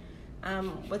 hey,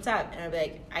 what's up? And I'll be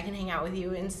like, I can hang out with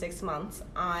you in 6 months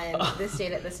on this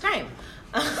date at this time.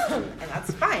 And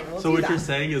that's fine. We'll So do what that. you're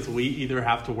saying is we either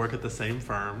have to work at the same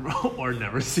firm or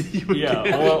never see you again.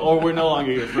 Yeah, or we're no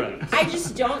longer your friends. I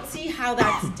just don't see how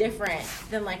that's different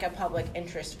than like a public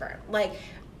interest firm. Like,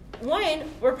 one,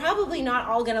 we're probably not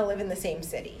all gonna live in the same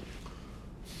city.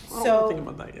 I don't So think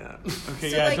about that yet. Okay,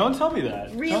 So, yeah, like, don't tell me that.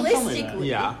 Don't tell me that. realistically-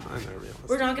 Yeah, I know.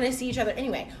 we're not gonna see each other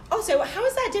anyway. Also, how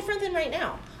is that different than right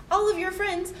now? All of your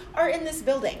friends are in this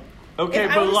building. Okay,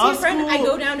 if I but want law to see a friend, I school-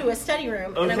 go down to a study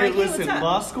room and I'm Okay, like, hey, listen, what's up?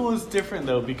 law school is different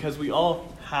though because we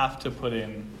all have to put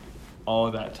in all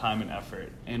of that time and effort,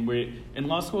 and in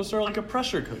law school it's sort of like a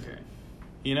pressure cooker,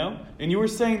 you know. And you were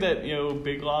saying that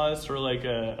Big Law is sort of like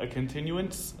a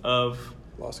continuance of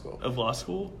Law school. law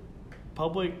school.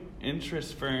 Public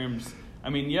interest firms. I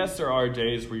mean, yes, there are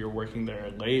days where you're working there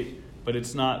late, but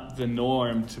it's not the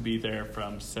norm to be there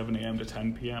from 7 a.m. to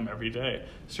 10 p.m. every day.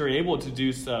 So you're able to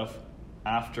do stuff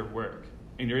after work,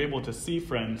 and you're able to see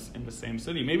friends in the same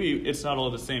city. Maybe it's not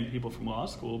all the same people from law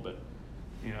school, but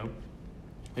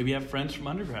maybe you have friends from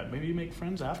undergrad. Maybe you make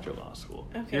friends after law school.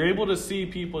 Okay. You're able to see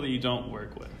people that you don't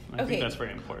work with. And I Okay. think that's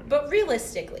very important. But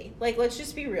realistically, like, let's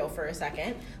just be real for a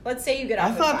second. Let's say you get off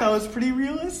I at thought 5. that was pretty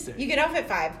realistic. You get off at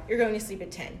 5, you're going to sleep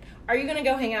at 10. Are you going to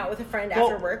go hang out with a friend Well-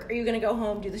 after work? Or are you going to go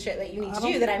home, do the shit that you need I to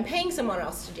don't- do that I'm paying someone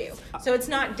else to do? So it's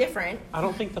not different. I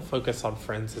don't think the focus on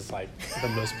friends is like the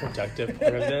most productive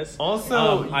part of this.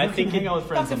 Also, I you think can hang out with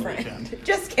friends Fuck a on the friend. weekend.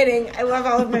 Just kidding. I love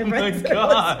all of my Oh my friends.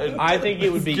 God. I think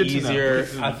it would be Good to know. easier.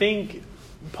 Good to know. I think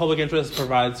public interest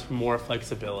provides more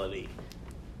flexibility.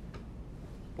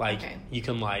 Like Okay. you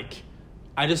can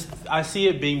I see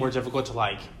it being more difficult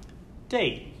to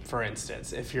date, for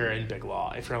instance, if you're in Big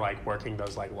Law, if you're working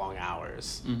those long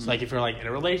hours. Mhm. So if you're in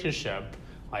a relationship,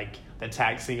 the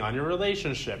taxing on your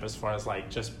relationship as far as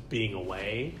just being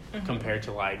away compared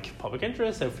to public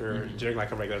interest. If you're doing a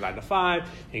regular 9 to 5,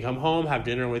 you come home, have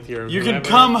dinner with your You can whoever.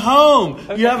 come home.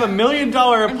 Okay. You have $1 million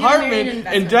married an apartment in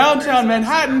investment downtown banker, so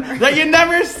Manhattan it doesn't that you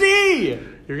never see.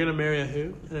 You're gonna marry a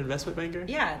who? An investment banker?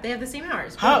 Yeah, they have the same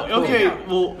hours. How? Boom, Okay. boom, boom.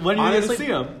 Well, when are you Honestly, gonna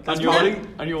see them? that's On your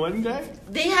not- wedding day?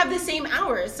 They have the same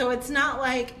hours, so it's not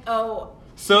like, oh.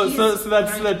 So he's that's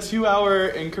the running- 2-hour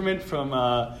increment from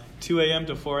 2 a.m.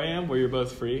 to 4 a.m. where you're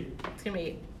both free. It's gonna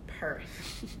be perfect.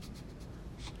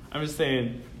 I'm just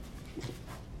saying,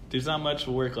 there's not much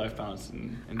work-life balance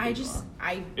in Big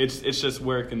Law. It's just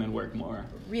work and then work more.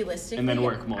 Realistically, And then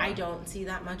work more. I don't see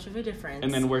that much of a difference.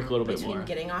 And then work a little bit between more.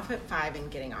 getting off at 5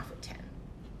 and getting off at 10.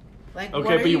 What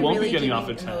Okay, are but you won't really be getting doing off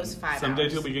at in 10. those 5 Some days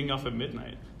hours? you'll be getting off at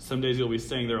midnight. Some days you'll be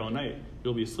staying there all night.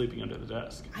 You'll be sleeping under the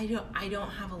desk. I don't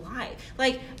have a life.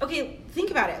 Okay,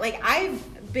 think about it.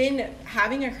 I've been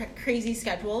having a crazy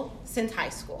schedule since high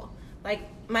school.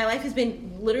 My life has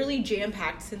been literally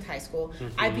jam-packed since high school.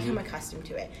 I've become accustomed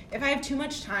to it. If I have too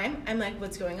much time, I'm like,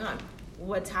 what's going on?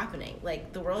 What's happening?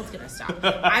 The world's gonna stop.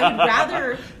 I would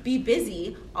rather be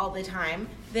busy all the time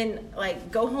than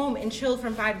go home and chill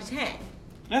from 5 to 10.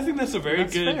 I think that's a very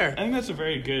That's good. fair. I think that's a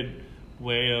very good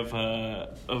way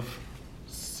of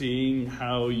seeing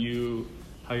how your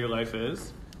life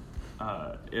is.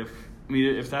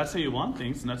 If that's how you want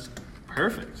things, then that's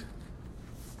perfect.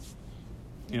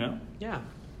 You know. Yeah.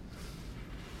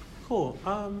 Cool.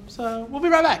 So we'll be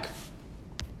right back.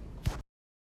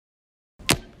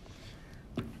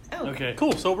 Oh, Okay.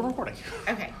 Cool. So we're recording.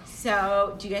 Okay,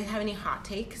 so do you guys have any hot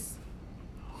takes?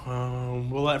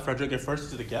 We'll let Frederick go first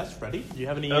to the guest. Ready? Do you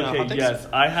have any hot Okay. takes? Yes,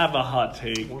 I have a hot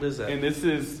take. What is it? And this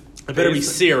is. It better be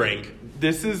based- searing.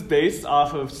 This is based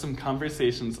off of some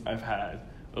conversations I've had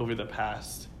over the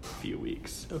past few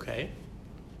weeks. Okay.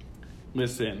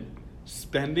 Listen,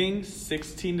 spending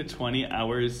 16 to 20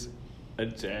 hours a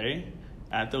day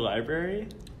at the library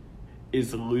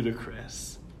is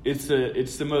ludicrous. It's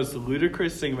the most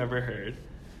ludicrous thing I've ever heard.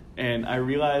 And I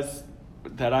realize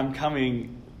that I'm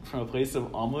coming from a place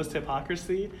of almost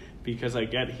hypocrisy because I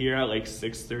get here at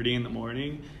 6:30 in the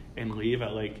morning and leave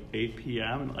at 8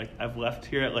 p.m. and I've left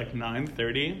here at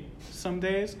 9:30 some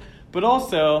days. But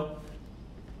also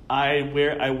I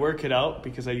work it out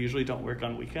because I usually don't work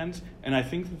on weekends, and I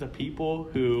think that the people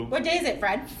who What day is it,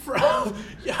 Fred?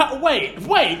 Yeah. Wait.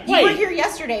 You were here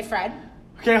yesterday, Fred.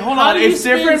 Okay, hold How on. do you It's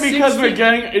different spend because 6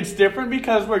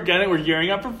 we're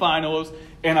gearing up for finals,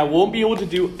 and I won't be able to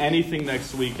do anything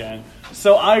next weekend.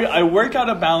 So I work out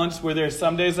a balance where there's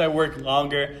some days I work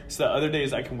longer, so other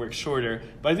days I can work shorter.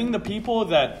 But I think the people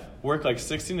that work like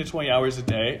 16 to 20 hours a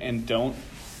day and don't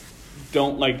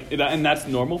like, and that's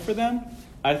normal for them,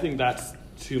 I think that's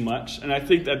too much. And I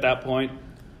think at that point,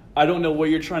 I don't know what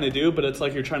you're trying to do, but it's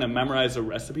like you're trying to memorize a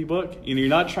recipe book. You know, you're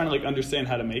not trying to like understand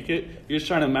how to make it. You're just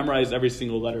trying to memorize every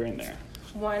single letter in there.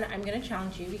 One, I'm going to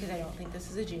challenge you because I don't think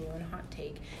this is a genuine hot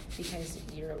take because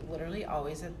you're literally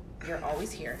always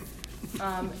here.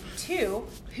 Two,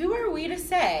 who are we to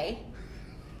say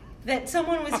that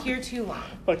someone was here too long?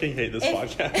 Fucking hate this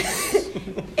podcast.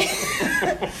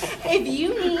 If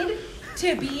you need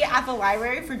to be at the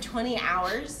library for 20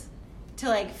 hours to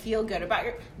like feel good about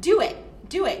do it.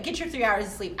 Get your 3 hours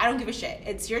of sleep. I don't give a shit.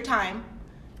 It's your time.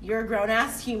 You're a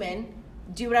grown-ass human.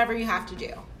 Do whatever you have to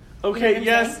do. Okay, you know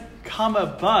yes, saying?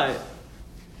 but,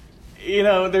 you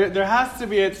know, there has to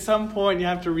be at some point you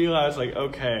have to realize, like,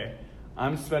 okay,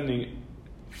 I'm spending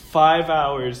 5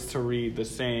 hours to read the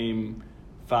same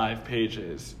 5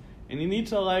 pages. And you need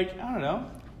to, like, I don't know.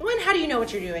 One, how do you know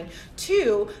what you're doing?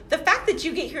 Two, the fact that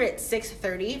you get here at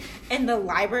 6:30 and the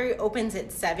library opens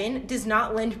at 7 does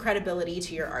not lend credibility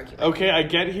to your argument. Okay, I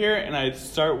get here and I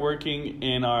start working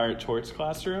in our torts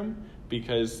classroom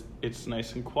because it's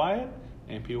nice and quiet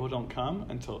and people don't come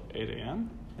until 8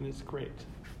 a.m. and it's great.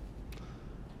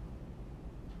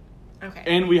 Okay.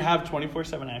 And we have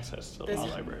 24/7 access to the This law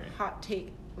library. hot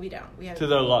take, we don't. We have To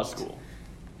the law school.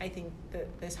 I think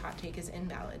that this hot take is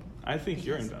invalid. I think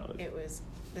you're because invalid.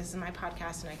 This is my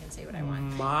podcast and I can say what I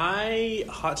want. My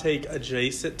hot take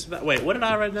adjacent to that. Wait, what did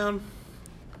I write down?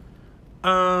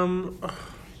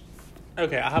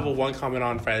 Okay, I have a one comment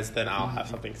on Fred's, then I'll have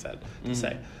something to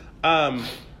say.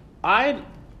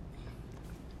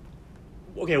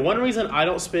 One reason I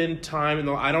don't spend time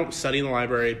I don't study in the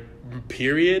library,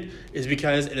 period, is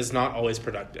because it is not always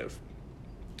productive.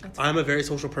 I'm a very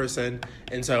social person,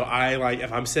 and so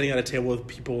if I'm sitting at a table with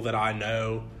people that I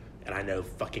know, and I know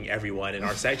fucking everyone in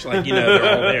our section, like, you know,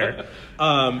 they're all there.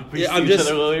 I'm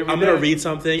gonna read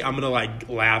something, I'm gonna like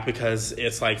laugh because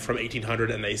it's like from 1800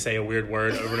 and they say a weird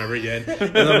word over and over again, and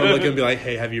then I'm gonna look and be like,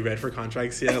 hey, have you read for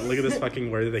contracts yet? Look at this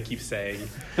fucking word that they keep saying.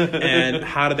 And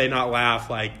how do they not laugh?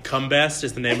 Like, Come Best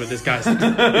is the name of this guy's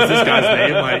name.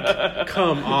 Like,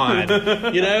 come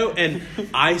on, you know. And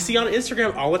I see on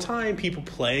Instagram all the time people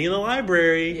playing in the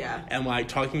library, and like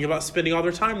talking about spending all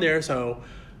their time there. So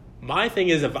my thing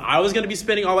is, if I was going to be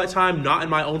spending all that time not in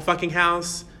my own fucking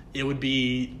house, it would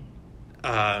be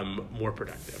more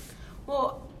productive.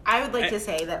 Well, I would like to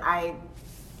say that I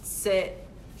sit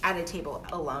at a table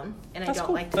alone, and I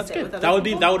don't like to sit with other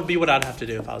people. That would be what I'd have to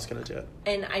do if I was going to do it.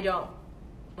 And I don't,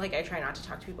 like, I try not to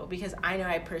talk to people because I know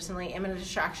I personally am a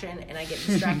distraction and I get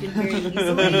distracted very easily.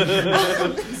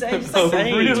 So I just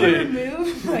need to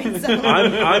remove myself.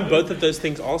 I'm both of those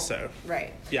things also.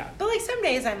 Right. Yeah. But like some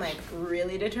days I'm like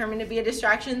really determined to be a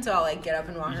distraction, so I'll like get up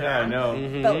and walk around. Yeah, I know.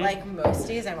 Mm-hmm. But like most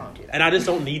days I won't do that. And I just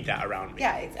don't need that around me.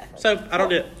 Yeah, exactly. So I don't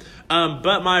do it.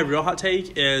 But my real hot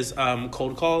take is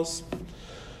cold calls.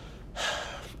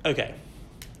 Okay.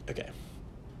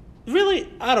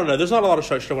 Really, I don't know. There's not a lot of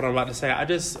structure to what I'm about to say. I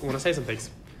just want to say some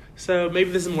things. So maybe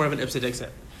this is more of an Ipsy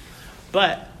Dixit.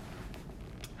 But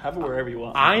have it wherever you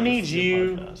want. I need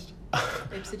you.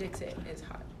 Ipsy Dixit is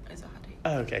hot. It's a hot take.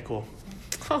 Okay, cool.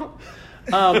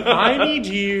 I need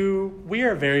you. We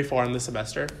are very far in the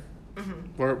semester.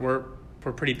 Mm-hmm. We're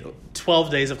pretty 12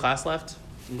 days of class left.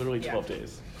 Literally 12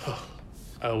 days.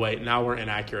 Oh wait, now we're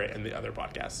inaccurate in the other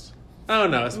podcast. Oh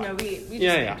no, it's fine. No, we just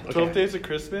yeah. Okay. 12 days of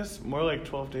Christmas, more like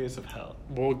 12 days of hell.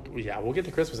 We'll get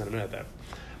to Christmas in a minute though.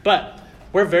 But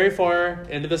we're very far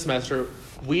into the semester.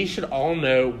 We should all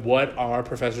know what our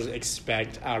professors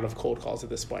expect out of cold calls at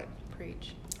this point.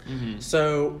 Preach. Mm-hmm.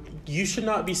 So you should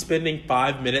not be spending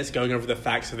 5 minutes going over the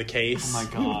facts of the case. Oh my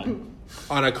god.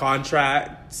 on a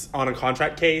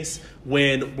contract case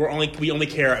when we only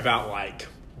care about like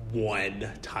one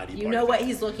tiny part. You know what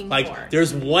he's looking for.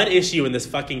 There's one issue in this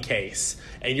fucking case,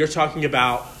 and you're talking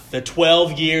about the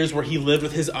 12 years where he lived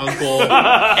with his uncle and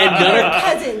none of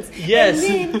cousins. Yes.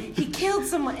 And then he killed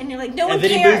someone, and you're like, no one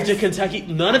cares. And then he moved to Kentucky.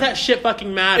 None of that shit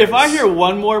fucking matters. If I hear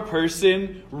one more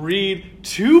person read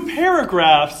 2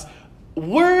 paragraphs,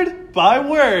 word by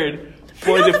word,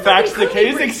 for the facts of the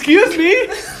case, excuse me.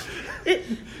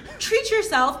 Treat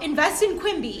yourself. Invest in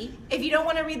Quimby if you don't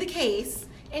want to read the case.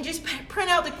 And just print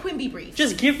out the Quimby brief.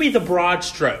 Just give me the broad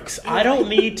strokes. I don't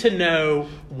need to know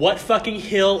what fucking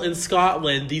hill in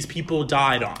Scotland these people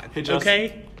died on. Hey, Justin,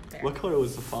 okay? Fair. What color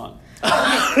was the font?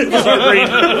 In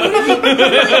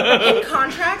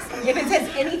contracts, if it says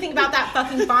anything about that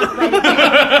fucking font, write it down.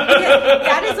 Because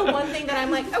that is the one thing that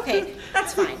I'm like, okay,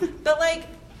 that's fine. But like,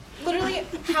 literally,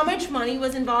 how much money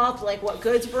was involved? Like, what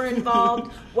goods were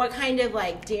involved? What kind of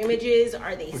like damages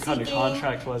are they What seeking? kind of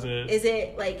contract was it? Is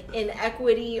it like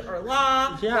inequity or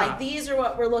law? Yeah. Like, these are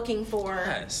what we're looking for.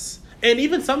 Yes. And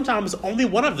even sometimes only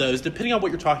one of those, depending on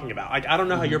what you're talking about. Like, I don't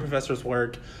know how your professors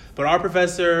work, but our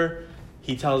professor,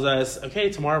 he tells us, okay,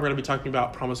 tomorrow we're going to be talking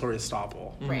about promissory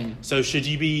estoppel. Right. So should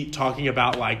you be talking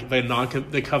about, like,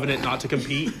 the covenant not to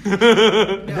compete?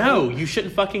 No, you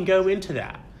shouldn't fucking go into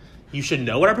that. You should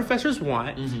know what our professors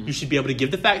want. You should be able to give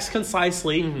the facts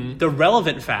concisely, the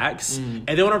relevant facts. And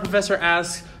then when our professor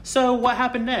asks, so what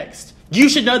happened next? You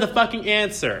should know the fucking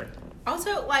answer.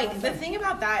 Also, like, the thing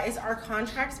about that is our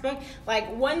contracts book, like,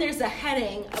 when there's a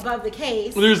heading above the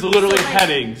case. There's literally like,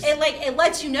 headings. It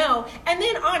lets you know. And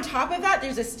then on top of that,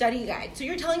 there's a study guide. So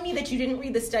you're telling me that you didn't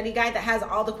read the study guide that has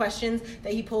all the questions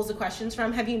that he pulls the questions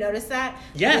from? Have you noticed that?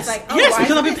 Yes. It's like, Yes, why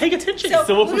because is I've been this- paying attention. So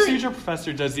Civil literally, procedure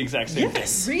professor does the exact same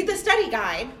Yes. read the study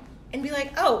guide and be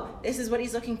like, oh, this is what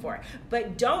he's looking for.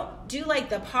 But don't do like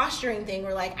the posturing thing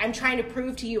where like, I'm trying to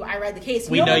prove to you I read the case.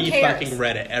 We no know one you cares. fucking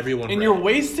read it. Everyone And read you're it.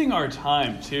 wasting our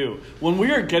time, too. When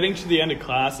we are getting to the end of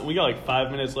class, and we got like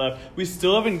 5 minutes left, we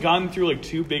still haven't gotten through like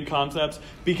 2 big concepts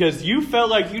because you felt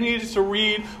like you needed to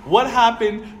read what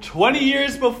happened 20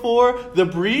 years before the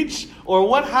breach, or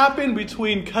what happened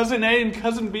between cousin A and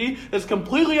cousin B that's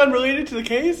completely unrelated to the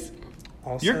case.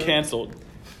 Also, You're canceled.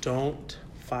 Don't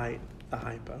fight the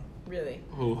hypo. Really?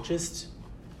 Ooh. Just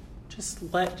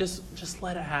let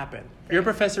it happen. Your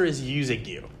professor is using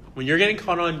you. When you're getting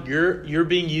caught on, you're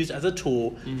being used as a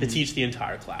tool to teach the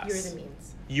entire class. You're the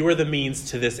means. You are the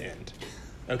means to this end.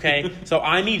 Okay? So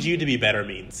I need you to be better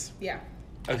means. Yeah.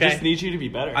 Okay? I just need you to be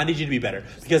better. I need you to be better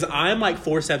because I'm like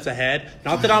 4 steps ahead.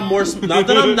 Not that I'm more. Not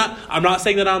that I'm not. I'm not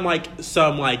saying that I'm like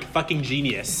some like fucking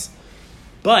genius,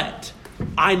 but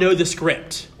I know the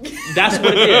script. That's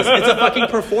what it is. It's a fucking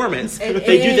performance.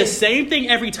 They do the same thing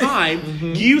every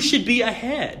time. You should be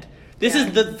ahead. This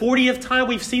is the 40th time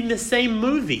we've seen the same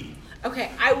movie.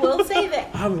 Okay, I will say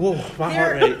that My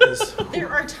heart rate is. there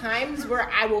are times where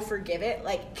I will forgive it,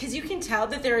 like, because you can tell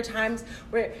that there are times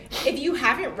where if you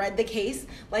haven't read the case,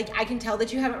 like, I can tell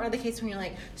that you haven't read the case when you're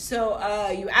like, so,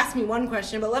 you asked me one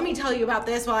question, but let me tell you about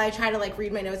this while I try to, like,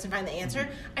 read my notes and find the answer.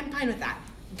 I'm fine with that.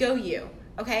 Go you,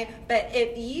 okay? But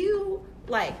if you,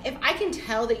 like, if I can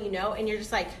tell that you know and you're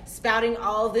just, like, spouting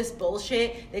all of this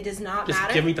bullshit that does not Just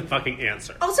matter. give me the fucking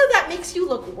answer. Also, that makes you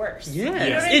look worse. Yes. You know what I'm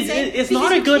It's- saying? it's Because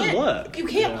not a you good can't- look. You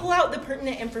can't pull out the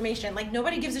pertinent information. Like,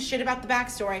 nobody gives a shit about the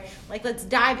backstory. Like, let's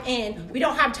dive in. We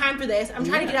don't have time for this. I'm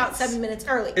trying to get out 7 minutes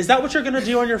early. Is that what you're gonna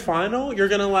do on your final? You're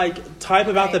gonna like type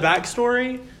about the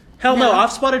backstory? Hell no, No.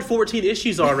 I've spotted 14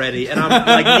 issues already, and I'm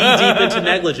like knee deep into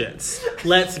negligence.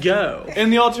 Let's go.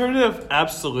 And the alternative,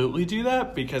 absolutely do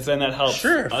that, because then that helps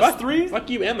Sure, us fuck, three. fuck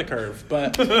you and the curve.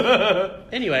 But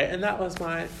anyway, and that was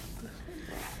my.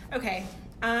 Okay.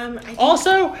 I think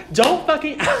Also, don't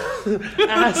fucking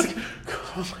ask.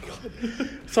 Oh my god.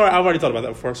 Sorry, I've already thought about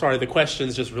that before. Sorry, the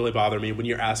questions just really bother me when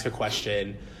you ask a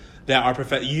question that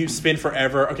our you spend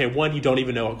forever. Okay, one, you don't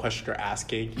even know what question you're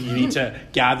asking. You need to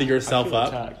gather yourself I feel up.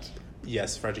 attacked.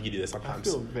 Yes, Frederick, you do this I sometimes.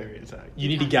 feel very attacked. You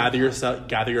need to gather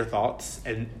your thoughts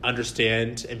and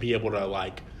understand and be able to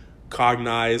like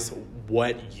cognize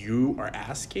what you are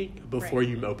asking before Right.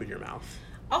 you open your mouth.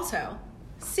 Also,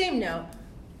 same note.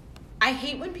 I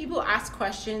hate when people ask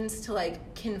questions to,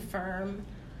 like, confirm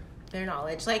their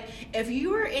knowledge. Like, if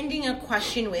you are ending a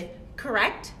question with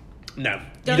correct, No,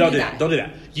 Don't you don't do do that. that. Don't do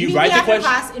that. You meet wait me the after question.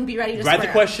 class and be ready to Write the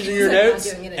swear. question in your So I'm not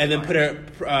notes, doing it and then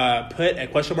anymore. put a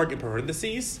question mark in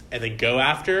parentheses, and then go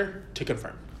after to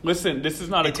confirm. Listen, this is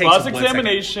not a It takes 1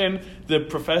 cross-examination. The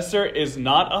professor is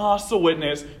not a hostile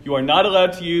witness. You are not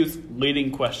allowed to use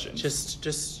leading questions. Just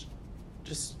Just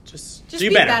do be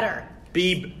better. better.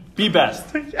 Be best.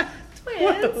 Twins.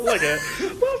 Like it.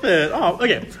 Love it. Oh,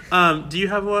 okay. Do you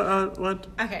have what?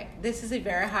 Okay, this is a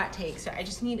very hot take, so I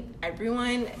just need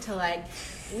everyone to, like,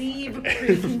 leave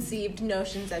preconceived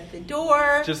notions at the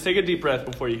door. Just take a deep breath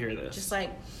before you hear this. Just like,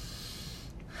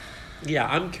 Yeah,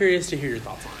 I'm curious to hear your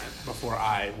thoughts on it before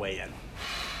I weigh in.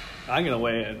 I'm going to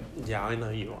weigh in. Yeah, I know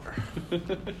you are.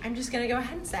 I'm just going to go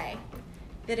ahead and say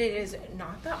that it is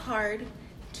not that hard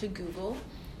to Google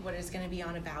what is going to be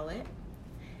on a ballot.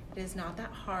 It is not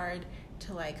that hard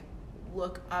to, like,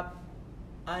 look up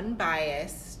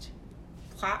unbiased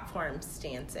platform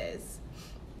stances.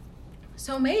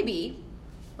 So maybe,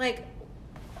 like,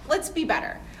 let's be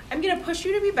better. I'm going to push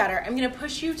you to be better. I'm going to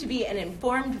push you to be an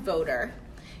informed voter.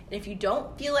 And if you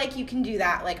don't feel like you can do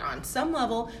that, like on some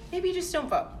level, maybe you just don't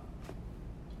vote.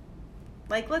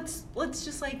 Like, let's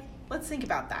think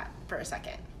about that for a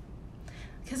second.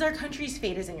 Because our country's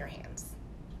fate is in your hands.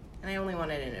 And I only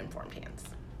want it in informed hands.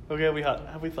 Okay,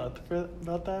 have we thought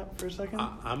about that for a second?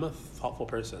 I'm a thoughtful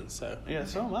person, so. Yeah,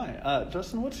 so am I.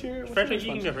 Justin, what's your Frederick,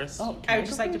 you response? can go first. Oh, I would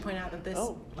just like to point out that this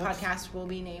let's- podcast will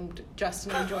be named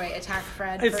Justin and Joy Attack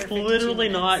Fred. It's for 52 literally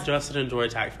minutes. not Justin and Joy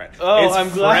attack Fred. Oh, it's I'm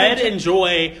glad. Fred and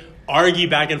Joy argue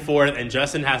back and forth, and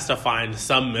Justin has to find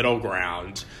some middle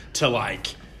ground to,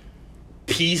 like,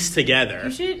 piece together.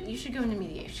 You should go into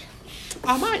mediation.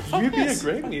 I might. Fuck You'd be a yes.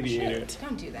 great mediator. Shit,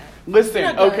 don't do that. Listen,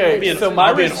 You're not going okay, to- so my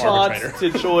I'll be an response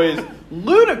arbitrator. to Joy's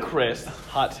ludicrous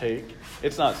hot take,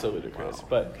 it's not so ludicrous,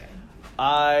 but Okay.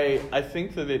 I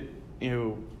think that it,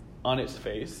 on its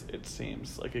face, it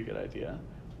seems like a good idea,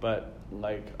 but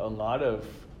like a lot of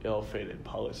ill-fated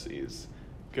policies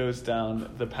goes down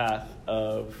the path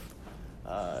of,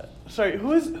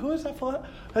 who is that?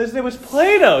 His name was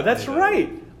Plato. That's Plato.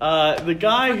 right. The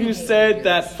guy fucking who hate said you.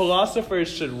 that philosophers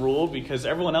should rule because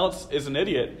everyone else is an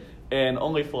idiot, and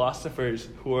only philosophers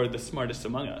who are the smartest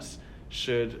among us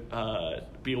should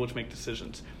be able to make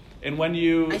decisions. And when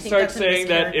you I think start that's a saying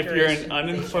that if you're an mischaracterization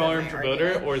uninformed of my voter,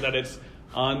 argument. or that it's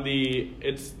on the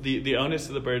onus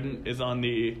of the burden is on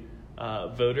the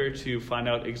voter to find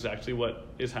out exactly what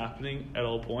is happening at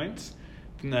all points,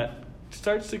 then that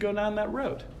starts to go down that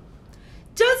road.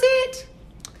 Does it?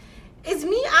 Is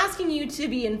me asking you to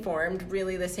be informed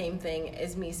really the same thing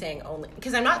as me saying only?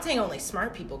 Because I'm not saying only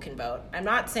smart people can vote. I'm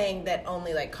not saying that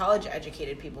only like college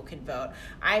educated people can vote.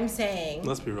 I'm saying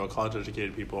Let's be real, college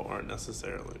educated people aren't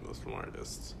necessarily the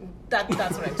smartest. that's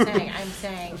what I'm saying. I'm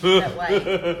saying that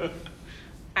like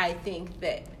I think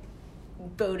that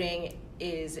voting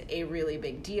is a really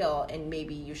big deal, and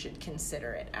maybe you should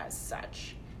consider it as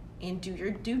such, and do your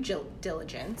due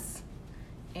diligence,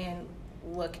 and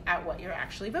look at what you're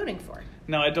actually voting for.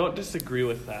 Now, I don't disagree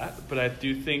with that, but I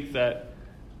do think that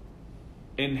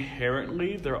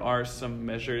inherently there are some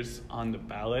measures on the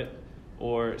ballot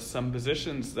or some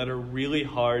positions that are really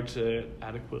hard to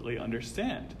adequately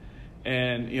understand.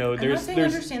 And, I'm not there's saying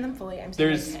understand them fully. I'm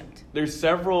saying attempt. there's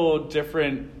several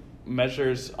different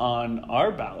measures on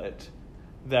our ballot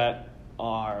that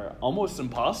are almost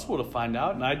impossible to find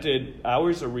out. And I did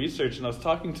hours of research, and I was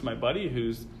talking to my buddy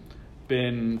who's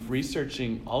been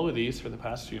researching all of these for the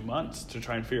past few months to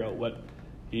try and figure out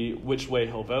which way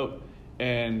he'll vote.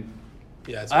 And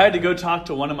Yeah, it's I had to go talk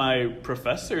to one of my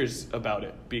professors about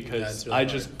it because Yeah, it's really I hard.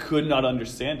 just could not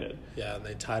understand it. Yeah, and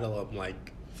they title them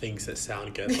like things that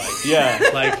sound good, like Yeah.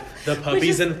 like the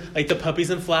puppies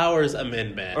and flowers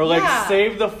amendment. Or like Yeah.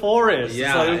 save the forest. Yeah,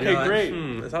 it's like, I okay, know,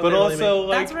 great. that's how But they really also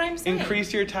like That's what I'm saying.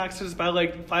 increase your taxes by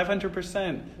like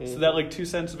 500% so that like 2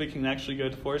 cents of it can actually go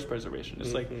to forest preservation.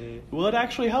 It's like, will it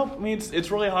actually help? I mean,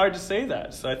 it's really hard to say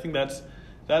that. So I think that's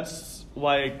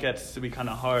why it gets to be kind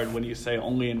of hard when you say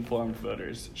only informed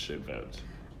voters should vote.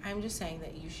 I'm just saying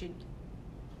that you should.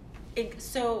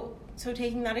 So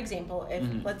taking that example, if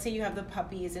let's say you have the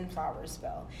puppies and flowers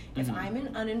bill, if I'm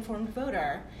an uninformed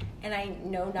voter and I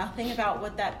know nothing about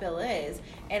what that bill is,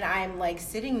 and I'm like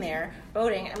sitting there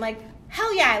voting, I'm like,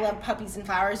 hell yeah, I love puppies and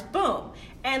flowers, boom,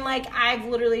 and like I've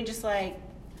literally just like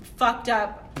fucked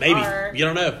up. Maybe our- you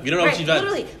don't know. You don't know Right, what you've done.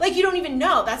 literally, like you don't even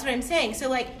know. That's what I'm saying. So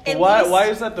like, at Why least- why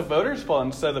is that the voters' fault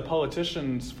instead of the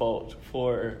politicians' fault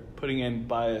for putting in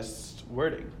biased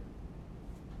wording?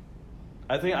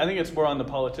 I think it's more on the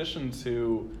politicians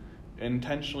who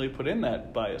intentionally put in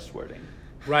that biased wording.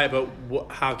 Right, but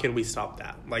how can we stop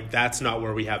that? Like, that's not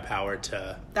where we have power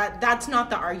to. That's not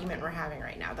the argument we're having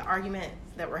right now. The argument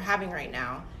that we're having right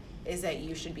now is that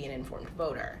you should be an informed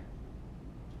voter.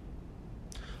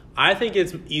 I think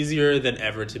it's easier than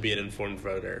ever to be an informed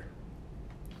voter.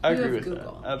 I You agree have with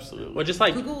Google. that. Absolutely. Well, just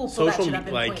like Google will pull that social, shit up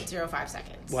in like, 0.05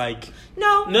 seconds. like.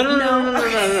 No. No.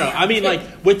 I mean, like,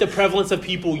 with the prevalence of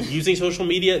people using social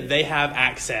media, they have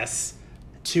access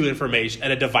to information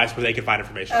and a device where they can find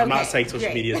information. I'm not Okay, saying social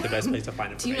great. media is the best place to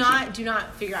find Do information.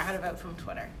 not figure out how to vote from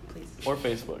Twitter, please. Or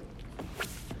Facebook.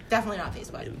 Definitely not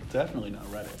Facebook. Definitely not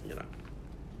Reddit. You know.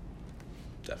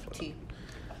 Definitely.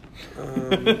 T.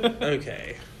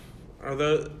 Okay.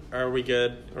 Are we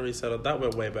good? Are we settled? That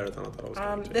went way better than I thought it was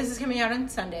going to. This is coming out on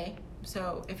Sunday,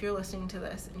 so if you're listening to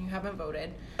this and you haven't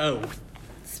voted, Oh,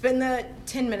 spend the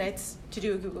 10 minutes to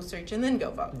do a Google search and then go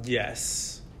vote.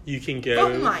 yes. You can go.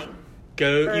 Vote online.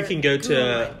 You can go Google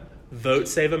to online.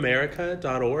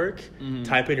 votesaveamerica.org,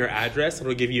 type in your address,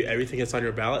 it'll give you everything that's on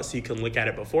your ballot so you can look at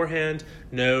it beforehand,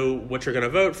 know what you're going to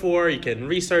vote for, you can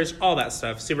research, all that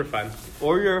stuff. Super fun.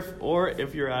 Or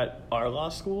if you're at our law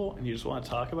school and you just want to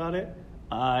talk about it,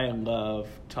 I love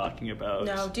talking about.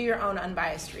 No, do your own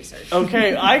unbiased research.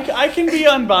 Okay, I can be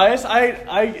unbiased. I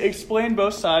explain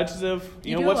both sides of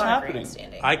You do what's a lot of happening.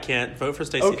 grandstanding. I can't vote for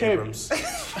Stacey Okay. Abrams.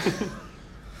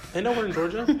 They know we're in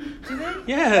Georgia. Do they?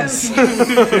 Yes. Do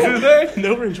they?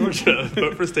 No, we're in Georgia.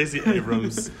 Vote for Stacey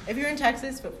Abrams. If you're in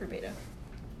Texas, vote for Beta.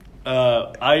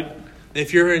 I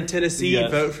If you're in Tennessee, Yes.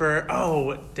 vote for.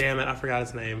 Oh, damn it! I forgot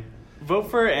his name.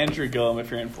 vote for Andrew Gillum if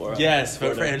you're in Florida. Yes, vote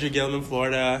for Florida. Andrew Gillum in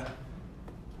Florida.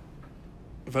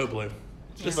 Vote blue.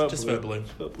 Just vote vote blue.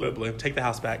 Vote blue. Vote blue. Take the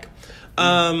house back.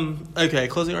 Okay,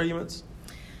 closing arguments.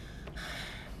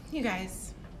 You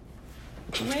guys,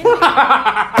 when is the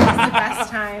best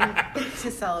time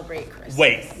to celebrate Christmas?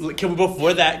 Wait, can we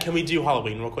before that? Can we do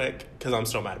Halloween real quick? Because I'm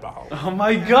still mad about Halloween. Oh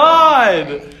my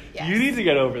God! Yes. You need to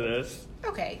get over this.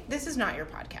 Okay, this is not your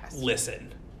podcast.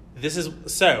 Listen, this is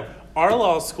so our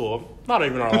law school, not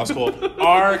even our law school,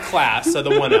 our class, so the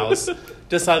 1Ls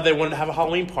decided they wanted to have a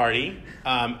Halloween party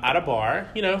at a bar.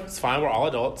 You know, it's fine, we're all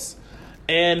adults.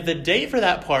 And the date for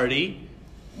that party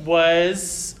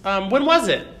was when was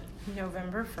it?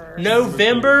 November 1st.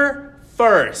 November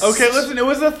 1st. Okay, listen, it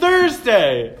was a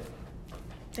Thursday.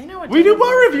 They know what We do November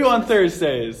bar review 1st on is.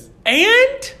 Thursdays.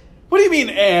 And What do you mean,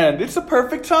 and? It's a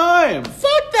perfect time.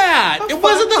 fuck that. Oh, It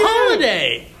wasn't the fuck you.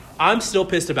 holiday. I'm still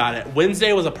pissed about it.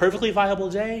 Wednesday was a perfectly viable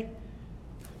day.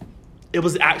 It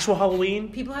was actual Halloween.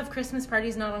 People have Christmas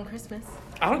parties not on Christmas.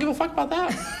 I don't give a fuck about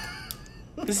that.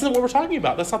 This isn't what we're talking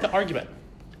about. That's not the argument.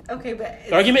 Okay, but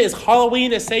The argument is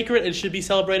Halloween is sacred and should be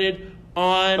celebrated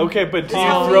on. Okay, but do you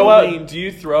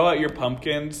Halloween. throw out your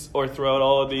pumpkins or throw out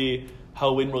all of the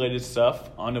Halloween related stuff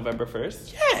on November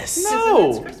 1st? Yes. No.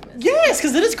 it's Christmas. Yes,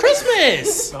 because it is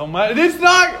Christmas. Oh my, it's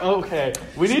not okay.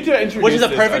 We need to introduce Which is a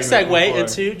this perfect argument segue before.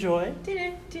 into Joy.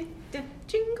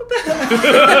 Jingle bells.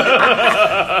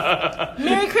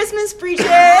 Merry Christmas, preacher.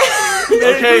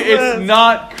 Okay, it's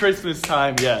not Christmas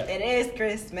time yet. It is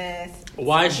Christmas.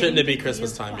 Why shouldn't it be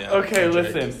Christmas time yet? Okay,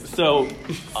 Kendrick? listen. So,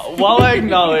 while I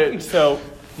acknowledge,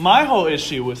 my whole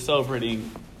issue with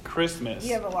celebrating Christmas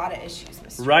You have a lot of issues,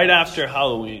 Mr. right after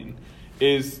Halloween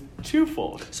is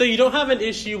twofold. So you don't have an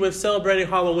issue with celebrating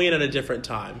Halloween at a different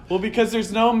time? Well, because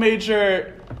there's no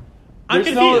major. I'm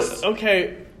there's confused.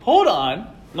 Okay, hold on.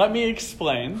 Let me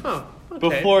explain Huh. Okay.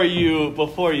 before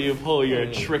you pull your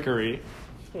trickery.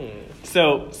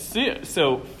 So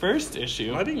first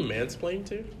issue. Am I being mansplained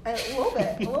to? A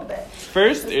little bit.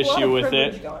 First There's a lot issue of with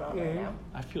privilege it. going on right now.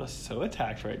 I feel so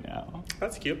attacked right now.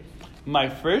 That's cute. My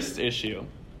first issue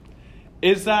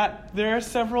is that there are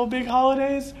several big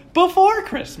holidays before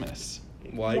Christmas.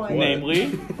 Like What? what? Namely,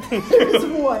 There's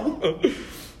one.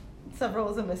 Several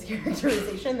is a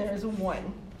mischaracterization. There's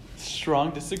one.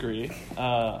 strong disagree.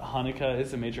 Hanukkah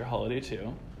is a major holiday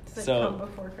too. Does it come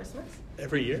before Christmas?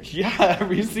 Every year? Yeah,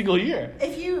 every single year.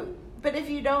 If you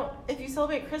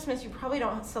celebrate Christmas, you probably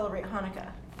don't celebrate Hanukkah.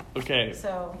 Okay.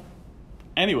 So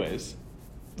Anyways,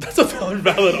 That's a valid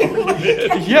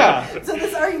argument. yeah. So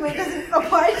this argument doesn't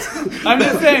apply to I'm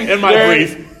just saying. In my there-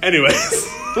 brief. Anyways.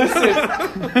 Listen.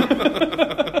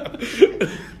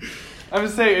 I'm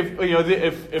just saying,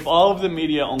 if all of the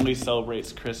media only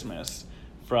celebrates Christmas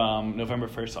from November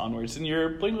 1st onwards, then you're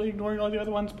blatantly ignoring all the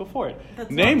other ones before it. That's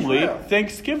not Namely, true.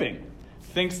 Thanksgiving.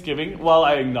 Thanksgiving, while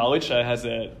I acknowledge that it has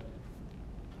a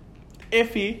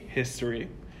iffy history,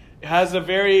 it has a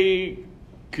very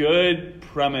good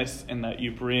premise in that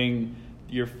you bring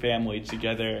your family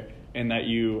together and that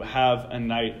you have a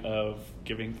night of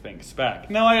giving thanks back.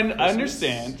 Now, I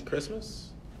understand. Christmas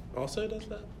also does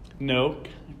that? No,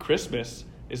 Christmas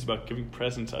is about giving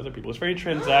presents to other people. It's very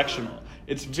transactional.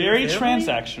 It's very your family?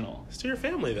 transactional. It's to your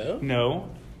family, though. No.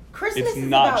 Christmas It's is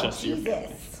not about just your family.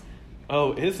 Jesus.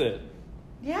 Oh, is it?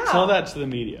 Yeah. Tell that to the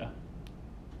media.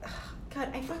 God,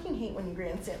 I fucking hate when you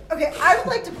grandstand. Okay, I would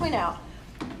like to point out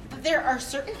that there are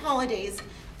certain holidays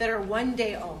that are one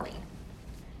day only.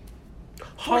 4th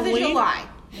of Halloween? July,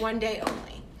 one day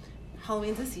only.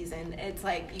 Halloween's a season. It's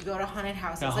like you go to haunted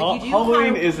houses. Now, Like you do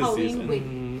Halloween is a Halloween season. week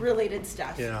related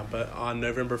stuff. Yeah, but on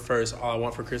November 1st, All I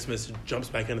Want for Christmas jumps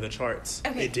back into the charts.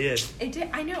 Okay. It did. It did.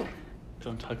 I know.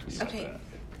 Don't talk to me about Okay. that.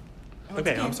 Once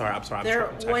Okay, again, I'm sorry. They're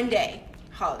I'm one day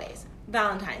holidays.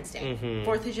 Valentine's Day, Mhm.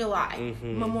 4th of July,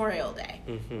 Mhm. Memorial Day,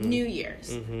 Mhm. New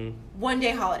Year's. Mm-hmm. One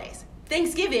day holidays.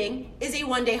 Thanksgiving is a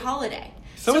one day holiday.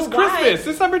 So is why- Christmas,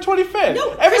 December 25th.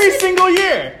 No, Every Christmas- single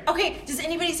year. Okay, does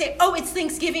anybody say, oh, it's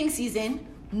Thanksgiving season?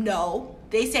 No.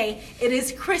 They say it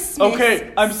is Christmas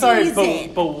Okay, I'm sorry,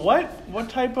 season. but what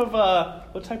type of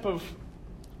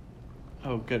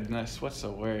oh goodness, what's the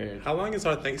word? How long is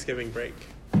our Thanksgiving break?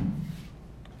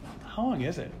 How long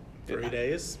is it? 3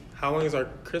 days? How long is our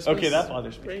Christmas? Okay, that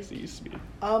bothers me because it used to be.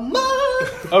 A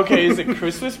month. Okay, is it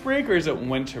Christmas break or is it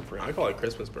winter break? I call it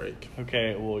Christmas break.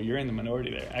 Okay, well, you're in the minority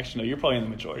there. Actually, no, you're probably in the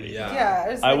majority. Yeah. Yeah.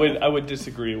 It's I like- would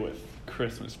disagree with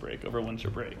Christmas break over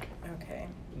winter break. Okay.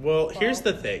 Well, here's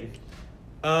the thing.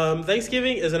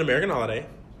 Thanksgiving is an American holiday.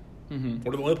 Mm-hmm.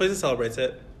 We're the only place that celebrates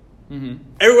it. Mm-hmm.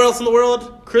 Everywhere else in the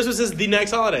world, Christmas is the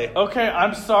next holiday. Okay,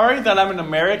 I'm sorry that I'm an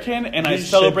American and I You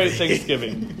celebrate should be.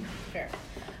 Thanksgiving. Fair.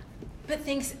 But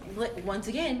once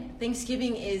again,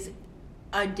 Thanksgiving is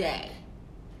a day.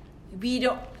 We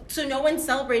don't. So no one's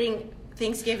celebrating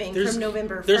Thanksgiving from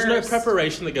November 1st. There's no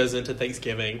preparation that goes into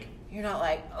Thanksgiving. You're not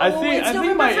like, I it's think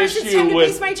November my 1st, it's issue time to with-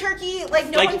 baste my turkey. Like,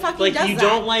 no one fucking like does you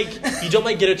that.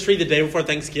 don't get a tree the day before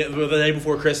Thanksgiving, the day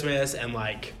before Christmas, and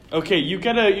like Okay, you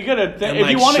gotta And, if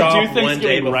like, you want to shop do one day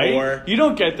Thanksgiving right, before. you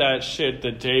don't get that shit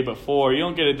the day before. You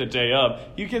don't get it the day of.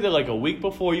 You get it like a week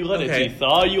before. You let Okay. it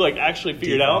de-thaw. You like actually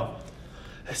figure it out.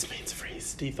 This means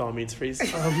freeze. De-thaw means freeze.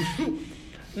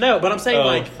 No, but I'm saying Oh,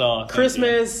 like thaw, thank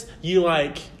Christmas, you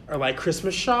like are like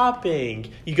Christmas shopping.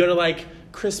 You go to like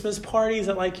Christmas parties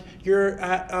at like you're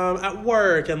at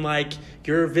work, and like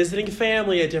you're visiting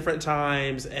family at different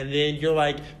times, and then you're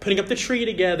like putting up the tree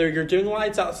together. You're doing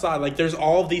lights outside. Like there's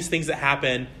all of these things that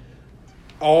happen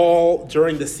all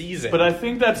during the season. But I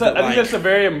think that's But, I think like- that's a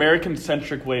very American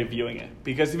centric way of viewing it.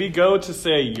 Because if you go to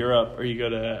say Europe or you go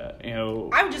to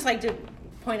I would just like to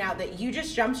point out that you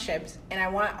just jumped ships, and I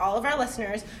want all of our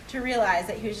listeners to realize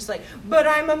that he was just like, but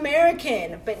I'm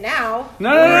American. But now, no,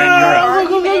 our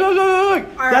look,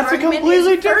 our that's a argument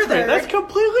completely is different. furthered. That's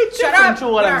completely shut different up. to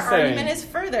what But I'm our saying. argument is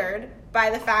furthered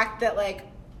by the fact that like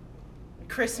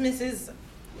Christmas is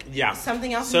yeah,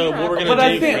 something else in So Europe. what we're gonna But do?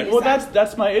 I think, for- well,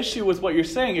 that's my issue with what you're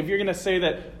saying. If you're gonna say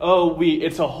that,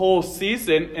 it's a whole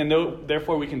season, and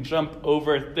therefore we can jump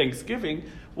over Thanksgiving,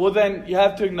 well, then you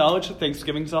have to acknowledge that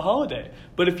Thanksgiving's a holiday.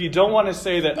 But if you don't want to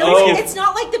say that, No, it's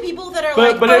not like the people that are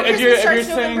But- like, but oh, if Christmas you're starts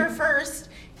saying- November 1st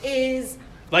is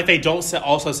like they don't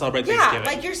also celebrate yeah, Thanksgiving.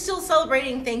 like you're still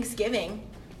celebrating Thanksgiving.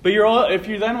 But if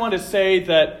you then want to say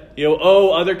that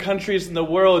other countries in the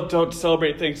world don't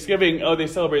celebrate Thanksgiving, they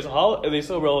celebrate they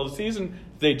celebrate all the season,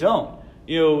 they don't.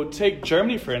 Take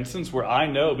Germany for instance, where I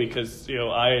know because He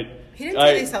didn't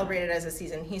say they celebrated as a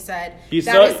season. He said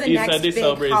that is the next said they big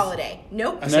celebrate- holiday.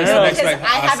 Nope. I No, said no, no, next because big- I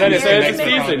have I said You it's said the it's next a big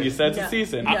season. holiday. You said it's No. a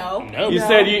season. No. No. You No.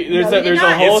 said No, there's you a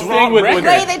not. whole It's thing wrong with record.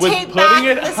 Play the with tape putting back.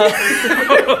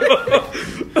 it.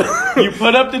 You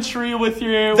put up the tree with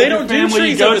your They with don't your do family.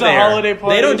 trees You go over to there. holiday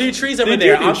parties. They don't do trees over They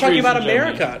there. do I'm talking trees about in Germany.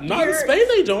 America. Not in You're- Spain,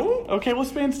 they don't. Okay, well,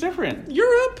 Spain's different.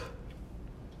 Europe.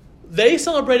 They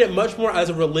celebrate it much more as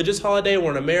a religious holiday,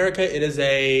 where in America it is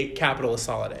a capitalist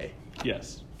holiday.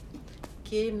 Yes.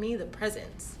 Give me the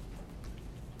presents.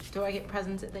 Do I get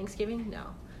presents at Thanksgiving? No.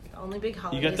 The only big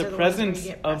holidays get the are the ones where presents you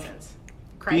get of presents.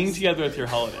 Being Christ. together with your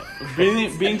holiday.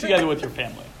 being together with your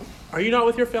family. Are you not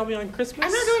with your family on Christmas?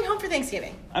 I'm not going home for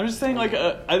Thanksgiving. I'm just saying,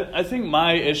 I think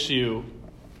my issue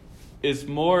is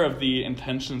more of the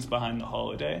intentions behind the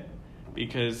holiday,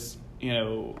 because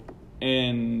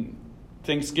in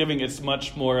Thanksgiving it's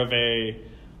much more of a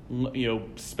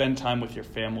spend time with your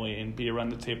family and be around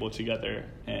the table together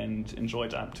and enjoy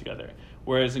time together.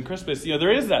 Whereas in Christmas,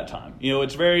 there is that time.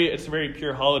 It's a very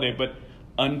pure holiday, but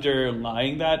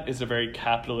underlying that is a very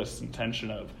capitalist intention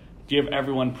of give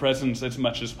everyone presents as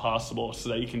much as possible so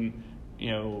that you can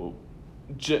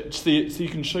so you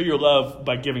can show your love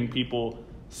by giving people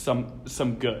some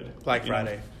good. Black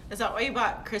Friday. Is that why you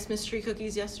bought Christmas tree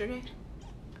cookies yesterday?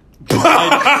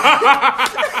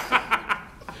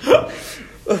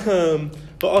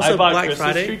 But also I bought Black Christmas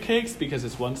Friday. tree cakes because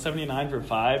it's $1.79 for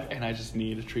 5, and I just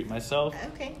need to treat myself.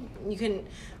 Okay. You can.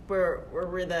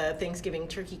 We're the Thanksgiving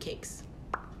turkey cakes.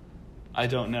 I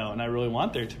don't know, and I really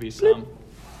want there to be some.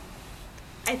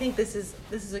 I think this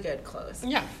is a good close.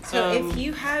 Yeah. So if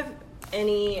you have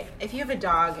a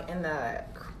dog in the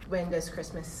when does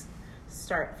Christmas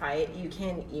start fight, you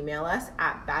can email us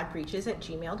at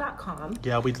badbreaches@gmail.com.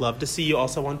 Yeah, we'd love to see you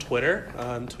also on Twitter.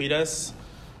 Tweet us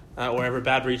wherever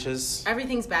Bad Breaches.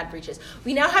 Everything's Bad Breaches.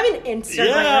 We now have an Instagram.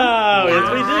 Yeah,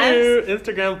 yes, we Yes.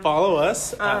 do. Instagram, follow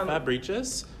us at Bad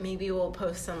Breaches. Maybe we'll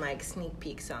post some sneak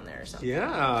peeks on there or something.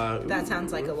 Yeah. That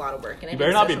sounds like a lot of work. And I You think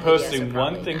better not be social medias posting are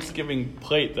one probably Thanksgiving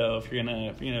plate though if you're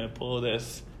gonna pull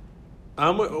this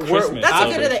We're, Christmas That's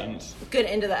a celebrations. good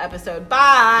end of the episode.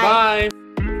 Bye. Bye.